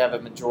if you have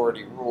a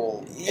majority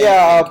rule.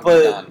 Yeah,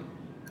 but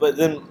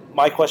then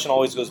my question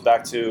always goes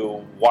back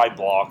to why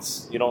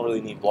blocks? You don't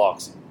really need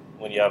blocks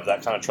when you have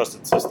that kind of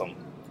trusted system.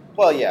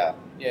 Well, yeah.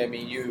 I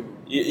mean, you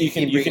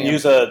can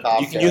use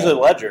a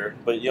ledger,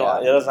 but it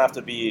doesn't have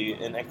to be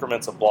in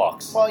increments of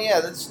blocks. Well,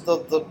 yeah, that's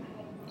the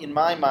in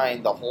my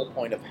mind the whole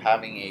point of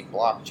having a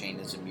blockchain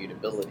is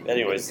immutability.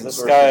 Anyways, with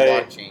this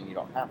guy blockchain, you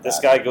don't have this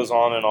that. guy goes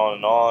on and on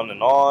and on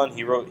and on.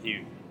 He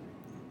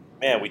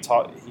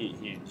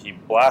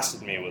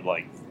blasted me with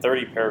like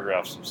 30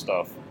 paragraphs of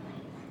stuff,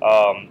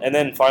 and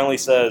then finally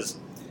says,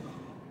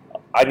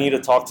 I need to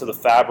talk to the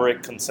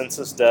Fabric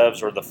consensus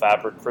devs or the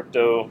Fabric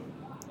crypto.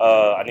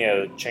 I need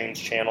to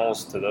change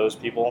channels to those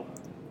people,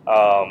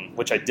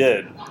 which I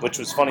did, which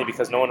was funny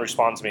because no one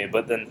responds to me,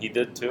 but then he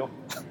did too.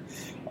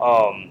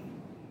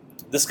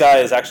 This guy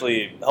has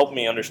actually helped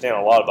me understand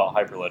a lot about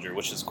Hyperledger,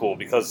 which is cool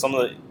because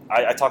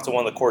I talked to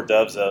one of the core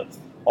devs at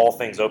All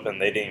Things Open.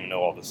 They didn't even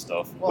know all this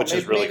stuff, which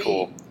is really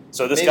cool.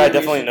 So this guy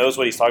definitely knows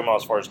what he's talking about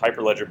as far as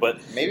Hyperledger.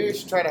 But maybe we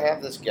should try to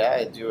have this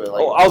guy do it.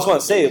 I was going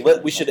to say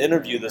we should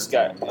interview this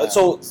guy. Yeah.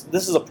 So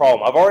this is a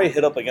problem. I've already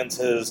hit up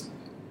against his.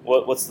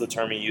 What's the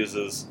term he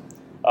uses?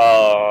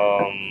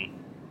 I'm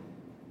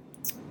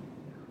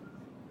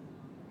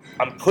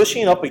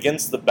pushing up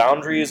against the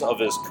boundaries of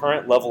his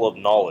current level of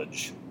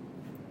knowledge.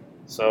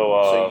 So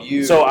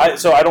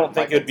I don't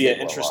think it'd be an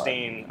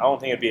interesting. I don't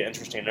think it'd be an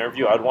interesting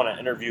interview. I'd want to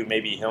interview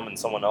maybe him and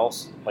someone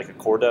else, like a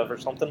core dev or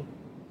something.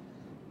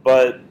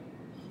 But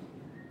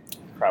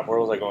crap, where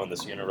was I going with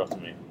this? You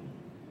interrupted me.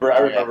 I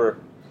remember.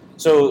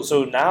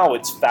 So now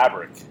it's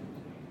Fabric.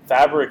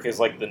 Fabric is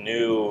like the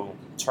new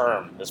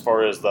term as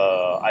far as the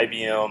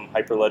IBM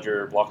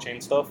Hyperledger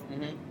blockchain stuff.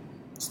 Mm-hmm.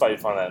 I thought you'd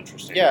find that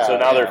interesting. Yeah. So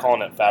now they're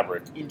calling it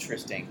Fabric.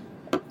 Interesting.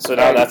 So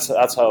now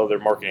that's how they're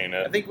marketing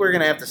it. I think we're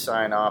gonna have to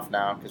sign off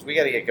now because we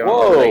got to get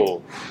going.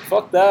 Whoa!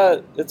 Fuck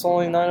that! It's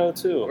only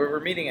 9:02. We're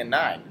meeting at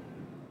 9.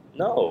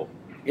 No.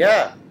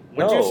 Yeah.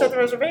 When did you set the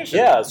reservation?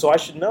 Yeah. So I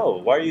should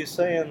know. Why are you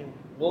saying?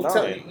 Well,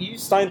 9?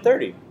 It's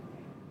 9:30.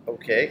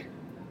 Okay.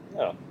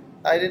 No.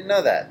 I didn't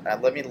know that.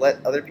 Let me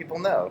let other people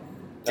know.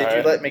 Did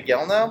you let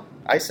Miguel know?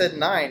 I said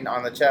 9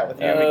 on the chat with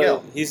you and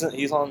Miguel. He's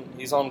on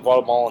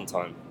Guatemalan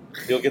time.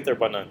 He'll get there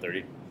by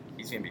 9:30.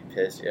 He's gonna be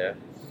pissed. Yeah.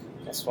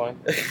 That's fine.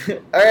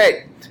 All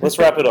right. Let's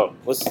wrap it up.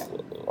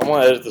 I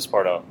want to edit this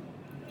part out.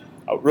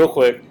 Real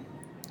quick.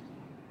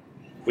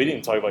 We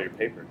didn't talk about your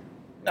paper.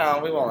 No,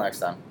 we will next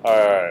time. All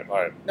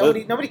right.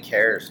 Nobody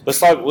cares. Let's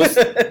talk. Real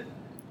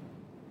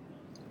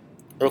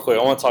quick,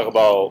 I want to talk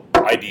about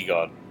ID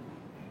God.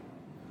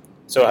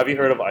 So, have you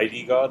heard of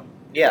ID God?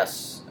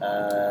 Yes.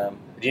 Do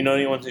you know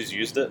anyone who's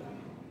used it?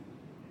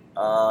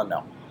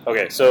 No.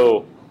 Okay,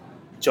 so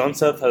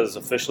Junseth has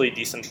officially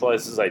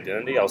decentralized his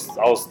identity. I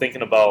was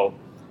thinking about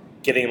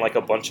getting like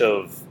a bunch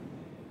of.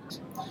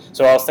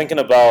 So I was thinking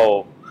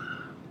about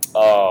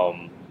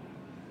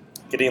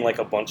getting like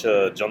a bunch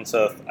of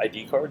Junseth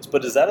ID cards,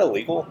 but is that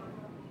illegal?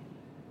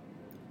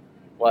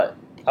 What?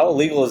 How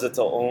illegal is it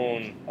to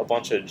own a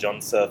bunch of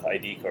Junseth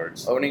ID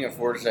cards? Owning a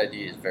forged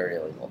ID is very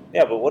illegal.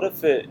 Yeah, but what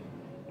if it,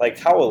 like,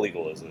 how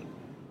illegal is it?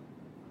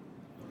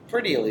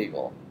 Pretty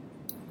illegal.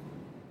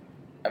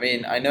 I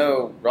mean, I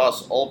know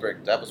Ross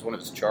Ulbricht, that was one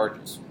of his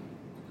charges.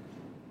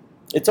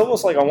 It's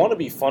almost like I want to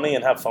be funny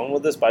and have fun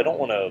with this, but I don't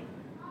want to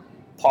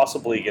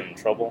possibly get in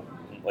trouble,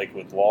 like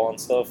with law and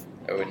stuff.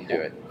 I wouldn't do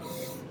it.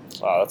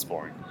 Wow, that's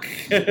boring.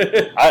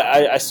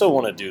 I still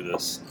want to do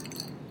this.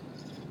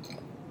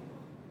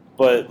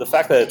 But the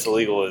fact that it's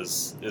illegal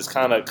is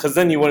kind of... Because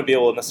then you wouldn't be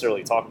able to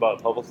necessarily talk about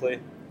it publicly.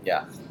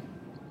 Yeah.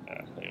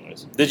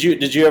 Anyways. Did you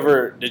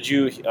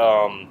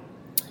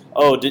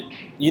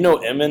you know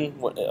Emin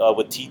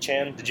with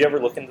T-Chan? Did you ever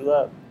look into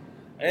that?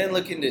 I didn't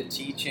look into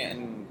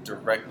T-Chan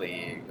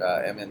directly,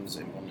 Emin's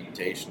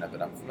implementation of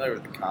it. I'm familiar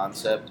with the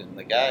concept, and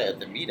the guy at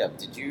the meetup,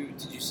 did you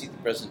see the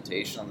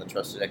presentation on the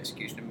trusted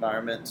execution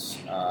environments,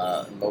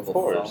 mobile of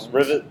course. phones?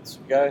 Rivets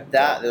guy?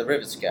 The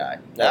Rivets guy.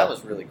 That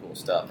was really cool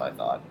stuff, I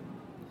thought.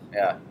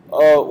 Yeah.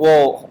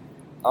 Well,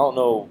 I don't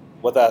know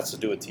what that has to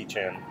do with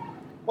T-Chan.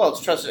 Well,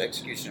 it's trusted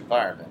execution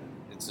environment.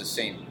 It's the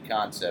same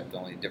concept,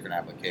 only a different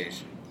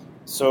application.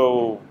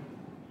 So,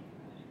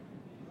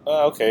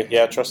 Okay,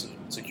 yeah, trusted,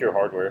 secure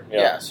hardware.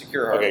 Yeah,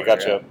 secure hardware. Okay,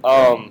 gotcha.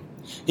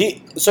 Yeah.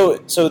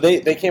 So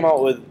they came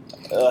out with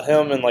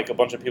him and like a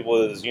bunch of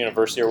people at his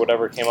university or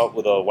whatever came up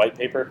with a white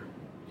paper,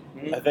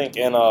 Mhm. I think,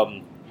 and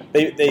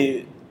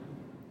they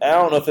I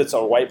don't know if it's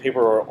a white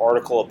paper or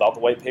article about the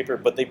white paper,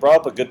 but they brought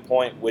up a good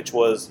point, which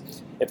was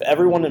if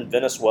everyone in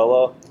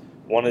Venezuela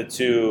wanted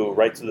to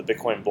write to the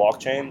Bitcoin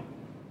blockchain,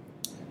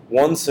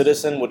 one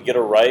citizen would get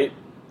a right,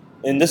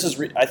 and this is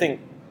I think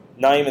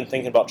not even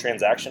thinking about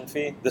transaction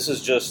fee. This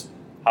is just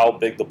how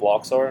big the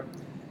blocks are.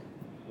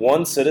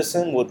 One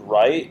citizen would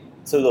write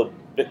to the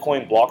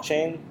Bitcoin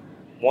blockchain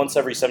once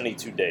every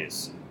 72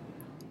 days.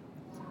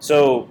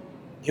 So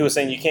he was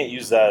saying you can't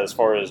use that as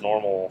far as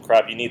normal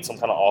crap. You need some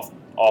kind of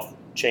off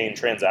chain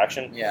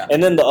transaction. Yeah.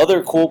 And then the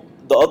other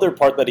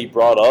part that he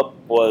brought up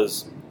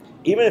was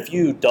even if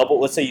you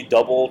let's say you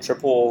double,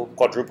 triple,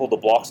 quadruple the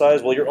block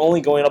size, well, you're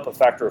only going up a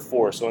factor of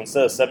 4. So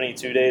instead of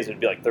 72 days, it'd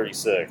be like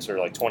 36 or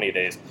like 20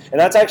 days. And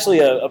that's actually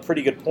a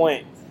pretty good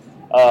point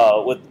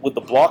with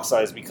the block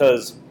size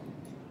because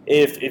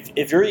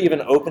if you're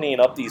even opening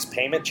up these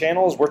payment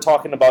channels, we're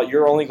talking about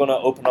you're only going to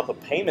open up a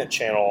payment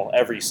channel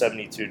every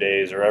 72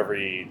 days or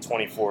every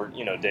 24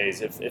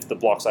 days if the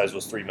block size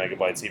was 3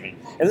 megabytes even.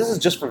 And this is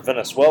just for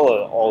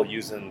Venezuela, all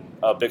using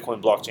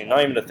Bitcoin blockchain.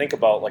 Not even to think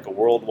about like a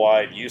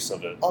worldwide use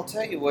of it. I'll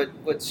tell you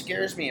what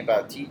scares me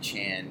about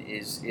T-Chan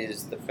is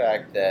the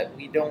fact that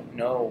we don't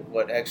know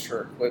what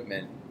extra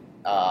equipment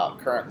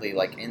currently,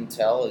 like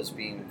Intel, is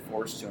being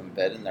forced to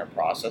embed in their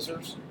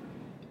processors.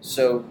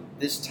 So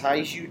this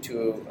ties you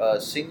to a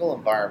single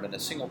environment. A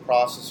single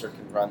processor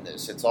can run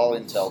this. It's all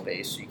Intel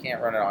based, so you can't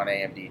run it on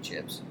AMD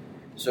chips.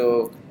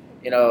 So,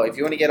 if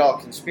you want to get all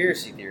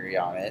conspiracy theory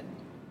on it,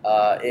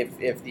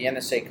 if the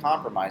NSA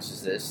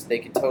compromises this, they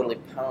can totally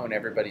pwn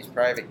everybody's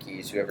private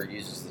keys whoever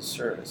uses this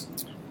service.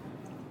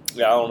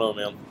 Yeah, I don't know,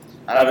 man.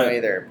 I don't know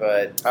either,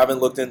 but I haven't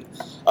looked in.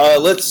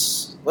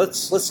 Let's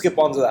skip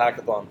on to the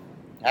hackathon.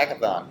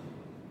 Hackathon.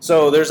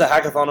 So there's a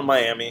hackathon in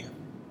Miami.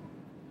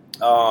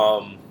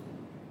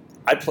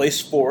 I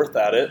placed 4th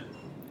at it.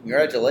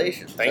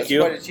 Congratulations. Thank That's you.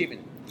 quite an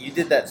achievement. You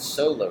did that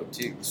solo,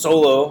 too.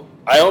 Solo.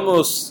 I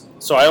almost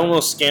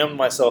scammed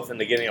myself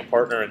into getting a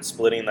partner and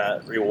splitting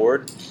that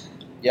reward.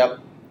 Yep.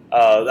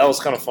 That was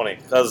kind of funny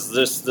because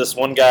this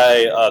one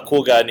guy,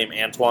 cool guy named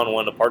Antoine,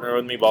 wanted to partner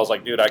with me, but I was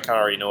like, dude, I kind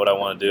of already know what I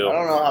want to do. I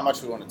don't know how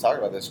much we want to talk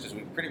about this because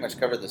we pretty much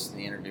covered this in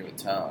the interview with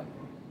Tone.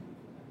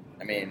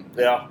 I mean,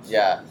 Yeah.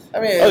 I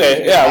mean,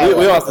 Okay, yeah, we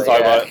don't have to talk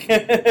about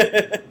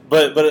it.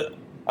 But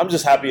I'm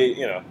just happy,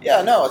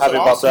 Yeah, no, it's Happy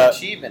an about awesome that.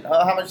 achievement.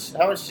 How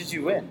much did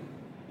you win?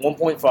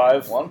 1.5,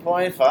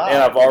 1.5. and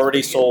I've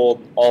already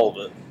sold all of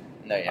it.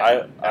 No,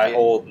 yeah. I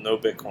hold no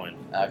Bitcoin.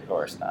 Of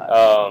course not.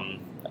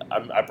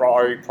 I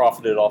already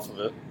profited off of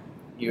it.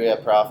 You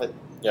have profit.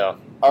 Yeah.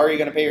 How are you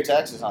going to pay your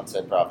taxes on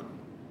said profit?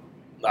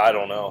 I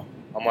don't know.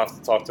 I'm gonna have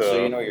to talk to.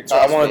 So you know your So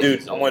I cost want to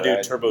basis do. I want to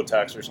is, do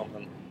TurboTax or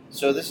something.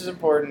 So this is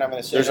important. I'm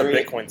going to say There's a every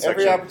Bitcoin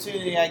section.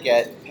 opportunity I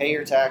get, pay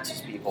your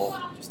taxes, people.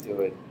 Just do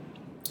it.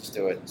 Just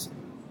do it.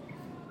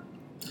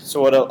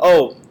 So what else?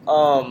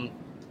 Oh,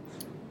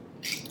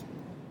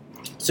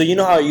 so you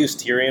know how I use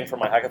Tyrion for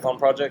my hackathon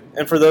project?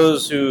 And for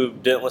those who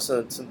didn't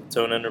listen to the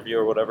Tone interview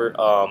or whatever,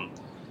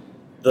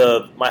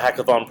 my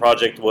hackathon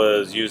project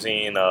was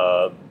using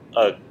a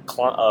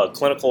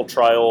clinical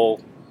trial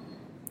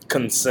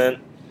consent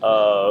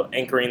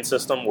anchoring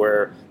system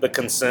where the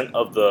consent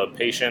of the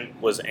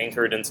patient was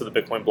anchored into the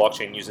Bitcoin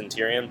blockchain using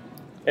Tyrion.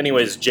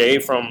 Anyways, Jay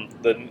from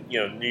the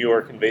New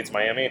York Invades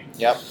Miami.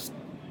 Yep.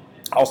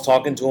 I was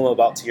talking to him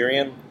about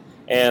Tyrion,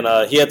 and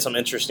he had some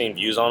interesting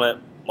views on it,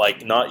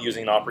 like not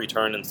using op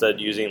return,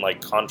 instead using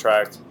like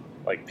contract,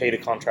 like pay to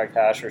contract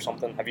hash or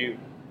something. Have you?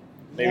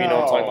 Maybe you know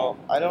what I'm talking about.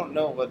 I don't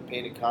know what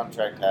pay to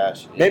contract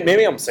hash is.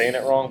 Maybe I'm saying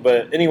it wrong,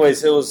 but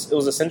anyways, it was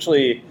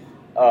essentially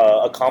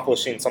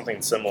accomplishing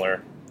something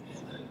similar.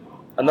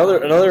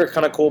 Another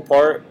kind of cool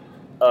part,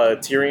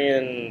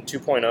 Tyrion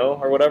 2.0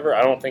 or whatever,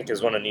 I don't think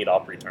is going to need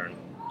op return.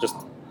 Just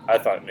I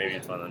thought maybe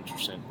you'd find that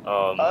interesting.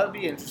 I'd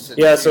be interested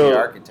yeah, in so- the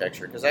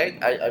architecture because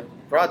I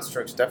broad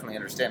strokes definitely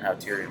understand how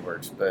Tyrion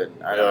works, but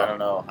I don't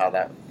know how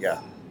that.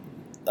 Yeah.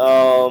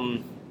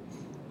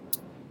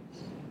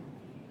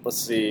 Let's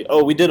see.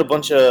 Oh, we did a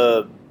bunch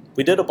of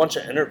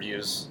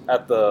interviews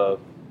at the.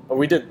 Or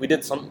we did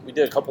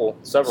a couple,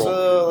 several.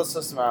 So let's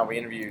list them out. We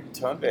interviewed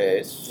Tone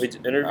Base. We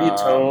interviewed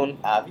Tone,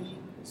 Avi.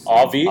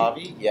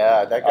 Avi,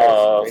 Yeah, that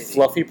guy's crazy.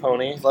 Fluffy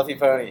Pony, Fluffy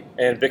Pony.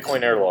 and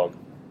Bitcoin Airlog.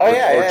 Oh Or-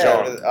 yeah, or yeah.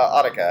 John.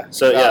 Audica.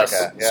 So yes,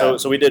 Audica, yeah.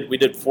 so we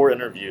did 4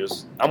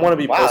 interviews. I want to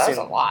be Wow, posting.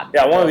 that's a lot.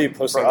 Yeah, I want to be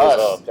posting For those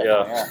us, up.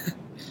 definitely,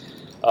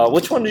 Yeah.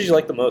 Which one did you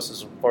like the most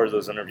as far as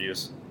those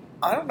interviews?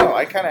 I don't know.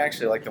 I kind of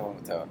actually like the one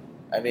with Tone.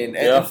 I mean,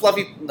 and Yeah.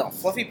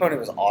 Fluffy Pony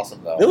was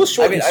awesome though. It was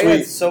short I mean, and I sweet.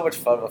 had so much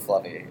fun with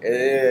Fluffy.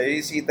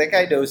 That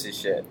guy knows his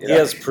shit. You He know?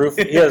 has proof.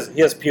 He has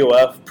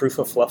POF, proof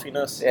of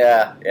fluffiness.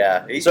 Yeah.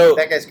 So-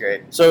 that guy's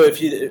great. So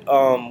if you,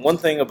 one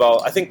thing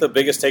about, I think the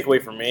biggest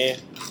takeaway for me,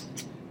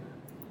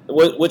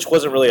 which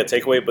wasn't really a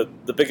takeaway, but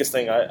the biggest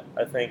thing I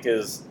think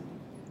is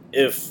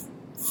if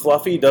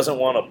Fluffy doesn't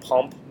want to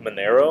pump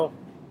Monero,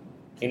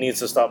 He needs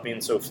to stop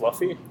being so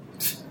fluffy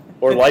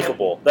or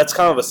likable. That's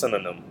kind of a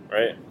synonym,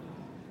 right?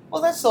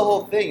 Well, that's the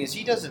whole thing, is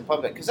he doesn't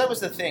pump it. Because that was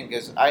the thing,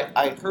 because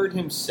I heard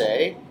him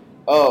say,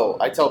 oh,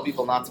 I tell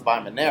people not to buy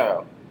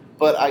Monero.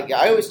 But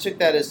I always took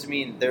that as to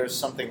mean there's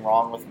something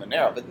wrong with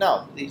Monero. But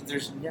no,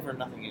 there's never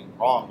nothing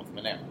wrong with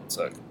Monero.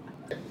 So,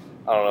 I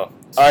don't know.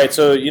 All right,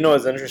 so you know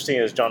what's interesting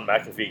is John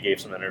McAfee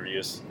gave some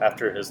interviews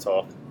after his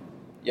talk.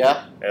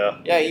 Yeah? Yeah.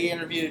 Yeah, he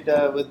interviewed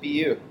with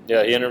BU.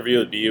 Yeah, he interviewed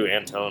with BU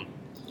and Tone.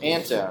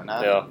 Antone,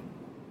 huh? Yeah.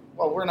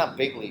 Well, we're not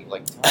big league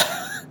like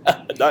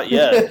Tone. Not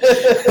yet.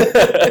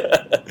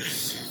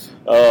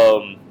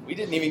 We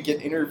didn't even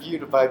get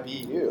interviewed by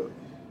BU.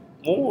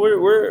 Well,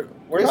 we're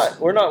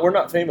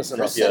not famous enough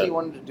Chris said yet. he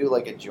wanted to do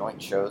like a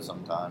joint show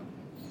sometime.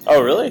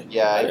 Oh, really?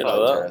 Yeah, I didn't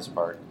probably know that. Terrace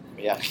Park.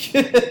 Yeah.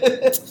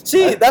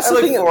 See, that's I the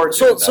look thing. forward to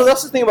So that.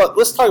 that's the thing about.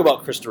 Let's talk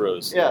about Chris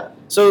DeRose. Yeah.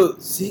 So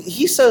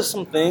he says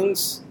some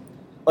things,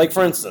 like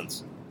for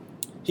instance,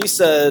 he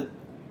said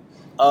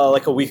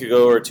like a week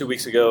ago or 2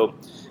 weeks ago,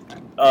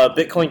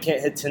 Bitcoin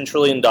can't hit $10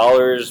 trillion.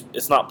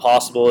 It's not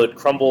possible. It'd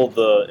crumble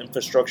the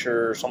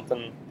infrastructure or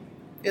something.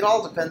 It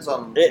all depends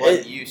on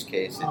what use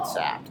case it's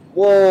at.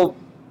 Well,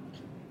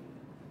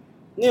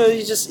 you know,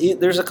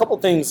 there's a couple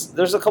things.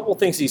 There's a couple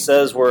things he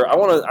says where I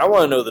want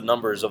to know the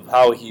numbers of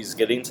how he's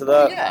getting to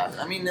that. Yeah,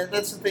 I mean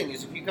that's the thing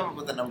is if you come up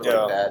with a number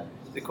Yeah. like that,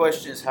 the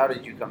question is how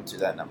did you come to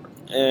that number?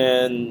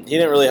 And he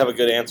didn't really have a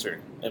good answer,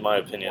 in my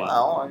opinion.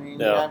 Well, I mean,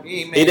 No.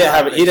 he He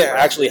didn't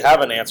actually have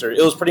an answer.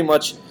 It was pretty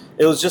much.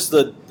 It was just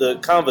the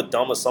kind of a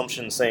dumb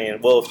assumption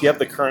saying, well, if you have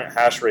the current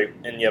hash rate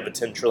and you have a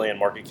 10 trillion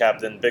market cap,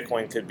 then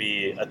Bitcoin could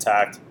be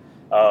attacked.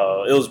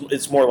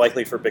 It's more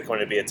likely for Bitcoin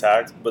to be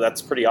attacked, but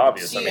that's pretty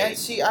obvious.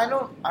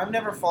 I've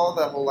never followed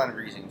that whole line of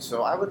reasoning,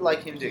 so I would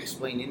like him to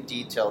explain in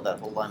detail that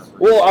whole line of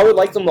reasoning. Well, I would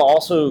like them to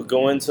also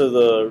go into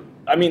the.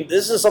 I mean,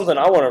 this is something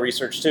I want to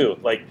research too.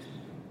 Like,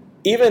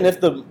 even if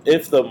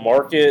the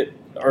market,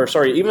 or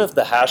sorry, even if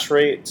the hash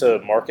rate to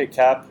market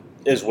cap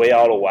is way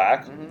out of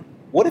whack,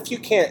 what if you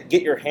can't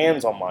get your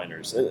hands on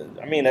miners?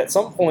 I mean, at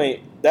some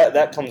point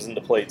that comes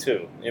into play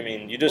too. I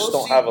mean, you just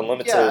don't have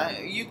unlimited. Yeah,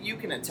 you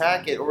can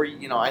attack it, or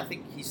I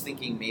think he's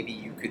thinking maybe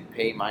you could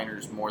pay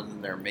miners more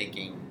than they're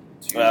making.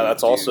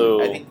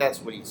 Also. I think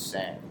that's what he's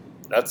saying.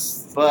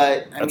 That's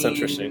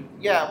interesting.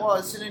 Yeah, well,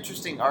 it's an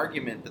interesting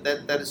argument, but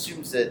that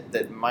assumes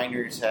that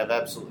miners have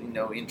absolutely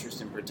no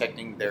interest in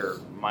protecting their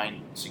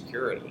mine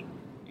security.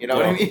 You know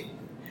what I mean?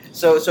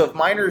 So if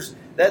miners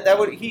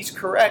he's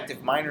correct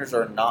if miners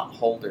are not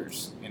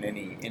holders in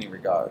any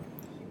regard.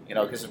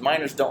 Because if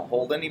miners don't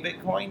hold any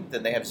Bitcoin,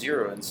 then they have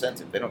zero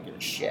incentive. They don't give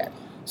a shit.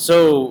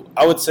 So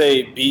I would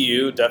say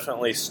BU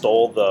definitely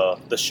stole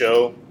the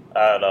show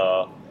at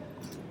the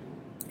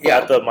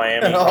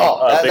Miami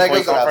that Bitcoin goes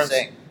without conference.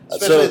 saying.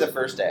 Especially the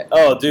first day.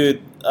 Oh,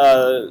 dude.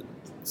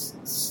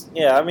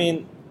 Yeah, I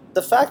mean,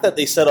 the fact that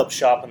they set up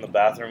shop in the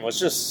bathroom was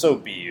just so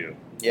BU.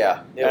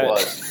 Yeah, it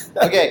was.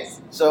 Okay,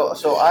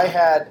 so I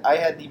had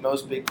the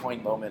most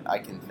Bitcoin moment I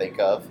can think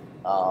of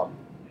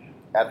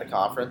at the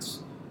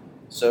conference.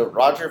 So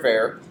Roger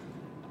Ver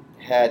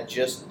had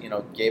just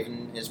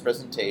given his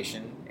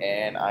presentation,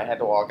 and I had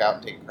to walk out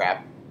and take a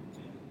crap.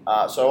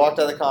 So I walked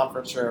out of the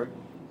conference room,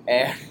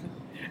 and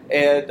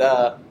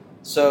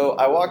so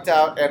I walked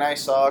out and I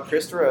saw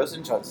Chris DeRose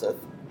and Joseph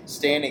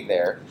standing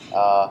there,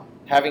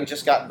 having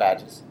just gotten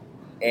badges.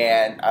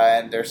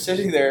 And they're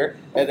sitting there,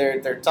 and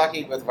they're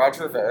talking with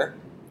Roger Ver,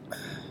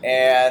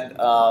 and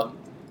Mo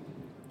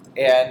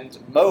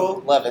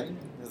Levin,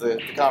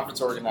 the conference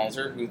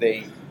organizer, who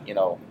they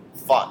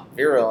fought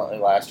virulently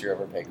last year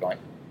over Bitcoin.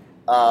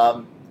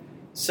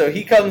 So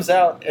he comes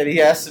out and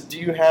he asks them, "Do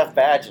you have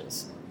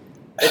badges?"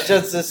 And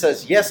Joseph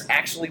says, "Yes,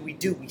 actually we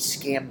do. We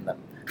scammed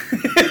them."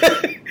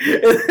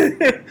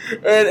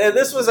 and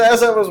this was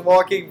as I was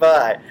walking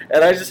by,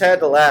 and I just had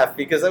to laugh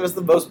because that was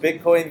the most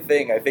Bitcoin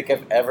thing I think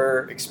I've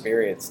ever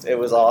experienced. It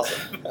was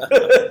awesome.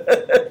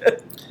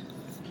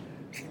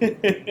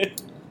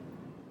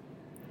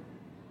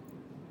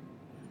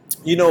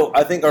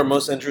 I think our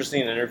most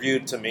interesting interview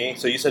to me.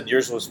 So you said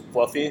yours was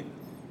fluffy.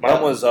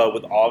 Mine was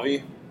with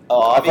Avi.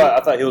 Oh, Avi?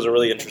 I thought he was a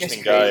really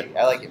interesting guy.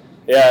 I like it.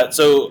 Yeah.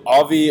 So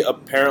Avi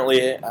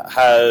apparently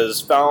has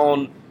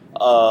found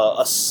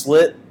a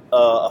slit.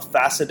 A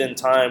facet in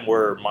time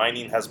where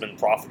mining has been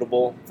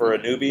profitable for a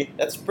newbie.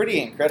 That's pretty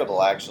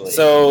incredible, actually.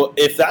 So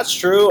if that's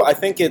true, I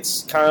think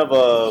it's kind of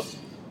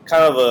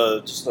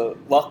a just a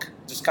luck,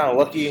 just kind of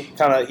lucky.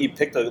 He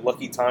picked a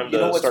lucky time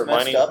to start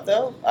mining. You know what's messed up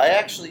though?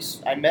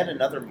 I met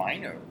another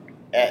miner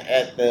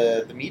at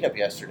the meetup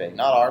yesterday.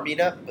 Not our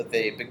meetup, but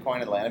the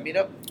Bitcoin Atlanta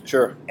meetup.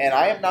 Sure. And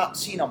I have not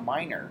seen a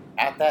miner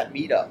at that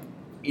meetup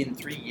in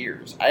 3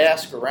 years. I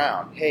ask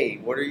around, hey,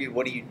 what do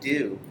you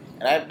do?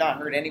 And I have not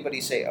heard anybody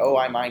say, "Oh,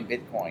 I mine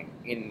Bitcoin"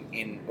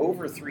 in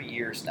over 3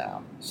 years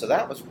now. So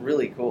that was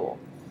really cool.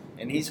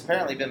 And he's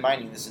apparently been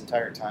mining this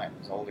entire time.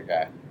 He's an older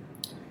guy.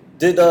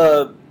 Did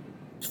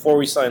before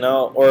we sign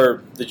out,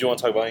 or did you want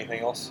to talk about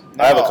anything else?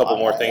 No, I have a couple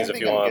more things if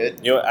you want.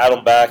 Good.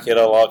 Adam Back. You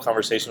had a lot of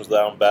conversations with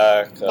Adam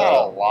Back.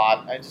 Not a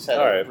lot. I just had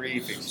a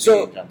brief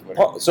exchange on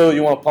Twitter. So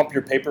you want to pump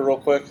your paper real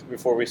quick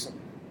before we?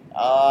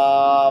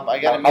 I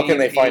got a How can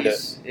they find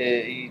piece.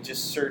 You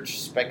just search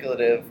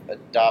speculative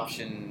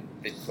adoption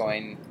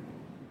Bitcoin,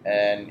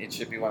 and it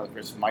should be one of the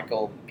first.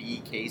 Michael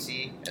B.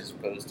 Casey, as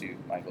opposed to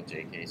Michael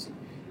J. Casey.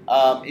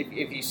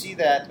 If you see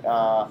that,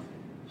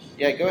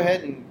 yeah, go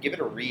ahead and give it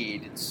a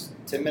read. It's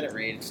a 10-minute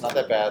read. It's not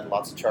that bad.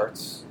 Lots of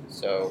charts.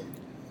 So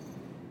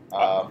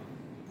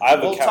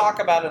we'll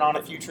talk about it on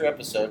a future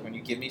episode when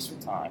you give me some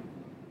time.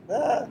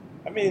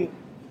 I mean,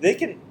 they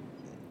can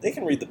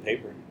read the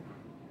paper.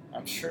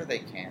 I'm sure they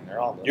can.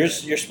 They're all. You're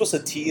supposed to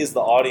tease the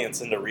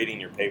audience into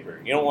reading your paper.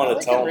 You don't want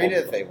to tell them. They can read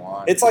it if they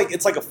want. It's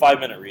like a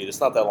 5-minute read.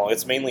 It's not that long.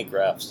 It's mainly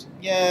graphs.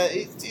 Yeah,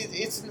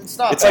 it's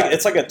not.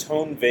 It's like a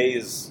Tone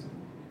Vase.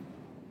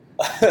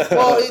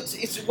 Well,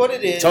 it's what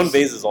it is. Tone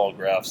Vase is all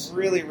graphs.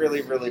 Really,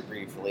 really, really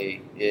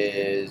briefly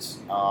is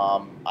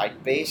I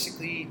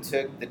basically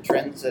took the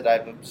trends that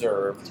I've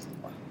observed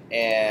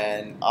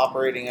and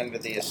operating under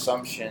the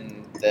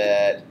assumption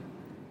that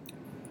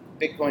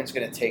Bitcoin's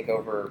going to take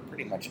over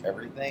pretty much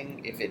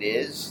everything. If it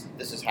is,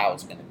 this is how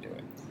it's going to do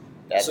it.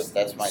 That's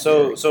my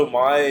theory. So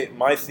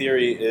my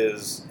theory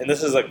is, and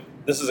this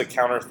is a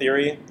counter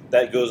theory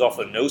that goes off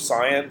of no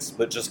science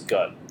but just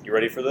gut. You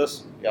ready for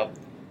this? Yep.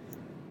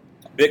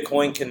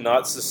 Bitcoin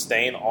cannot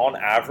sustain on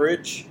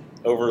average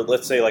over,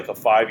 let's say, like a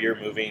 5-year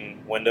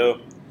moving window,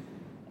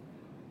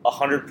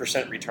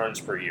 100% returns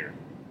per year,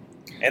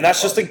 and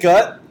that's just a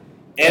gut.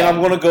 And Yeah. I'm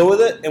going to go with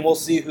it, and we'll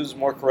see who's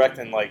more correct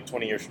in like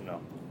 20 years from now.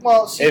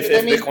 Well, see, If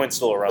I mean, Bitcoin's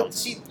still around. but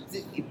see,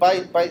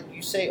 by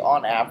you say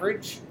on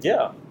average,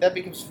 Yeah. that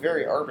becomes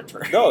very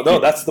arbitrary. No,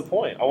 that's the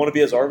point. I want to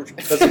be as arbitrary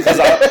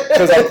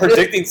because I'm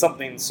predicting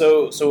something.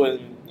 So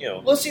in, you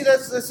know. Well, see,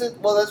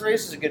 that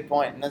raises a good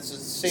point, and that's the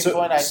same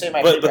point I say in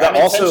my but paper. that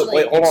I'm also- intentionally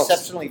wait, hold on.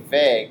 exceptionally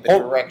vague,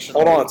 but directionally.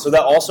 Hold on. So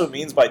that also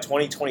means by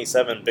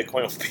 2027,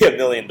 Bitcoin will be $1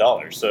 million.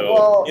 So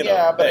Well, you know,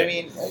 yeah, but hey. I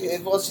mean,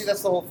 see,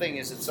 that's the whole thing.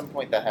 Is at some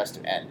point that has to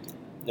end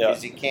Yeah.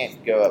 because you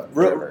can't go up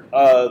forever.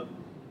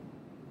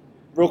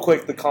 Real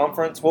quick, the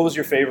conference. What was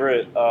your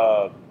favorite?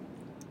 What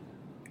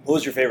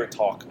was your favorite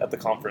talk at the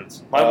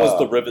conference? Mine was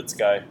the Rivets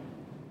guy.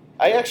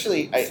 I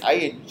actually,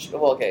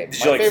 well, okay. Did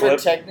My you like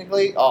favorite Flip?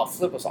 technically,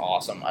 Flip was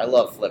awesome. I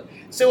love Flip.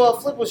 So,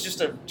 Flip was just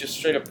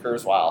straight up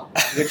Kurzweil,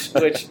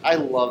 which I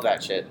love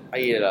that shit. I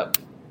eat it up.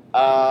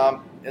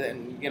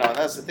 And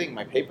that's the thing.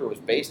 My paper was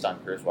based on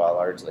Kurzweil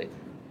largely.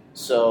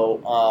 So,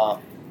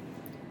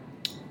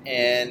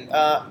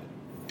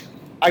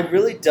 I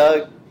really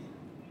dug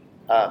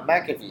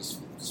McAfee's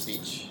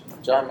speech.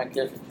 John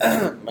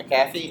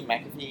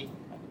McAfee.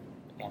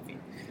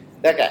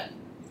 That guy.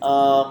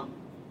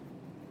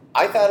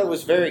 I thought it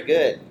was very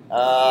good.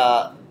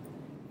 I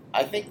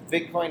think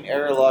Bitcoin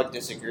Errorlog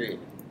disagreed.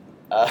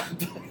 Well,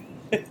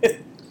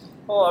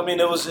 I mean,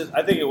 I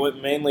think it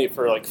went mainly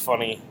for like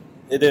funny.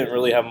 It didn't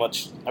really have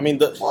much. I mean,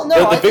 the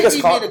biggest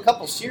he made a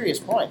couple serious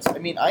points. I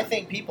mean, I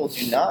think people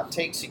do not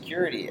take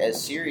security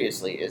as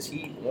seriously as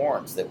he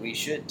warns that we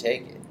should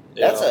take it.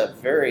 That's a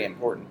very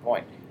important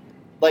point.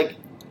 Like,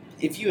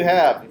 if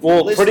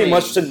pretty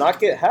much to not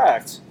get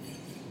hacked,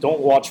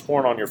 don't watch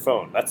porn on your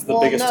phone. That's the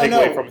biggest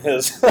takeaway from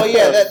his. Well,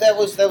 yeah, that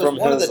was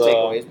one of the his,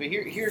 takeaways. But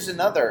here's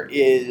another: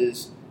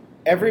 is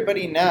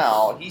everybody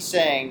now? He's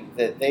saying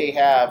that they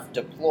have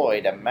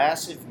deployed a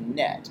massive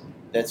net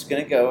that's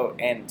going to go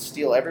and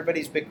steal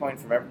everybody's Bitcoin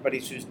from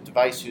everybody's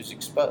device who's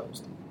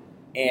exposed,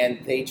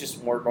 and they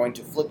just were going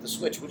to flip the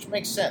switch, which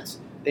makes sense.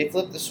 They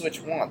flipped the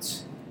switch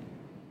once.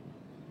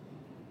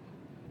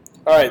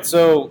 All right,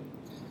 so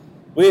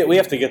we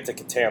have to get to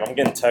Catan. I'm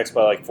getting texts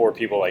by like 4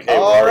 people like, "Hey,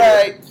 all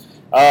right."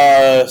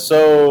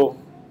 So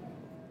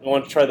you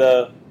want to try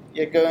the?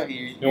 Yeah, go.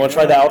 You want to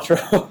try the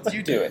outro?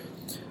 You do it.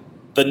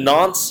 The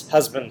nonce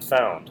has been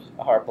found.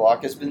 A heart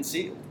block has been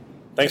sealed.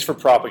 Thanks for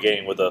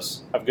propagating with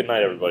us. Have a good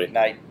night, everybody.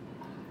 Night.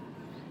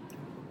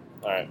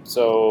 All right,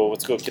 so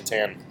let's go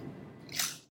Catan.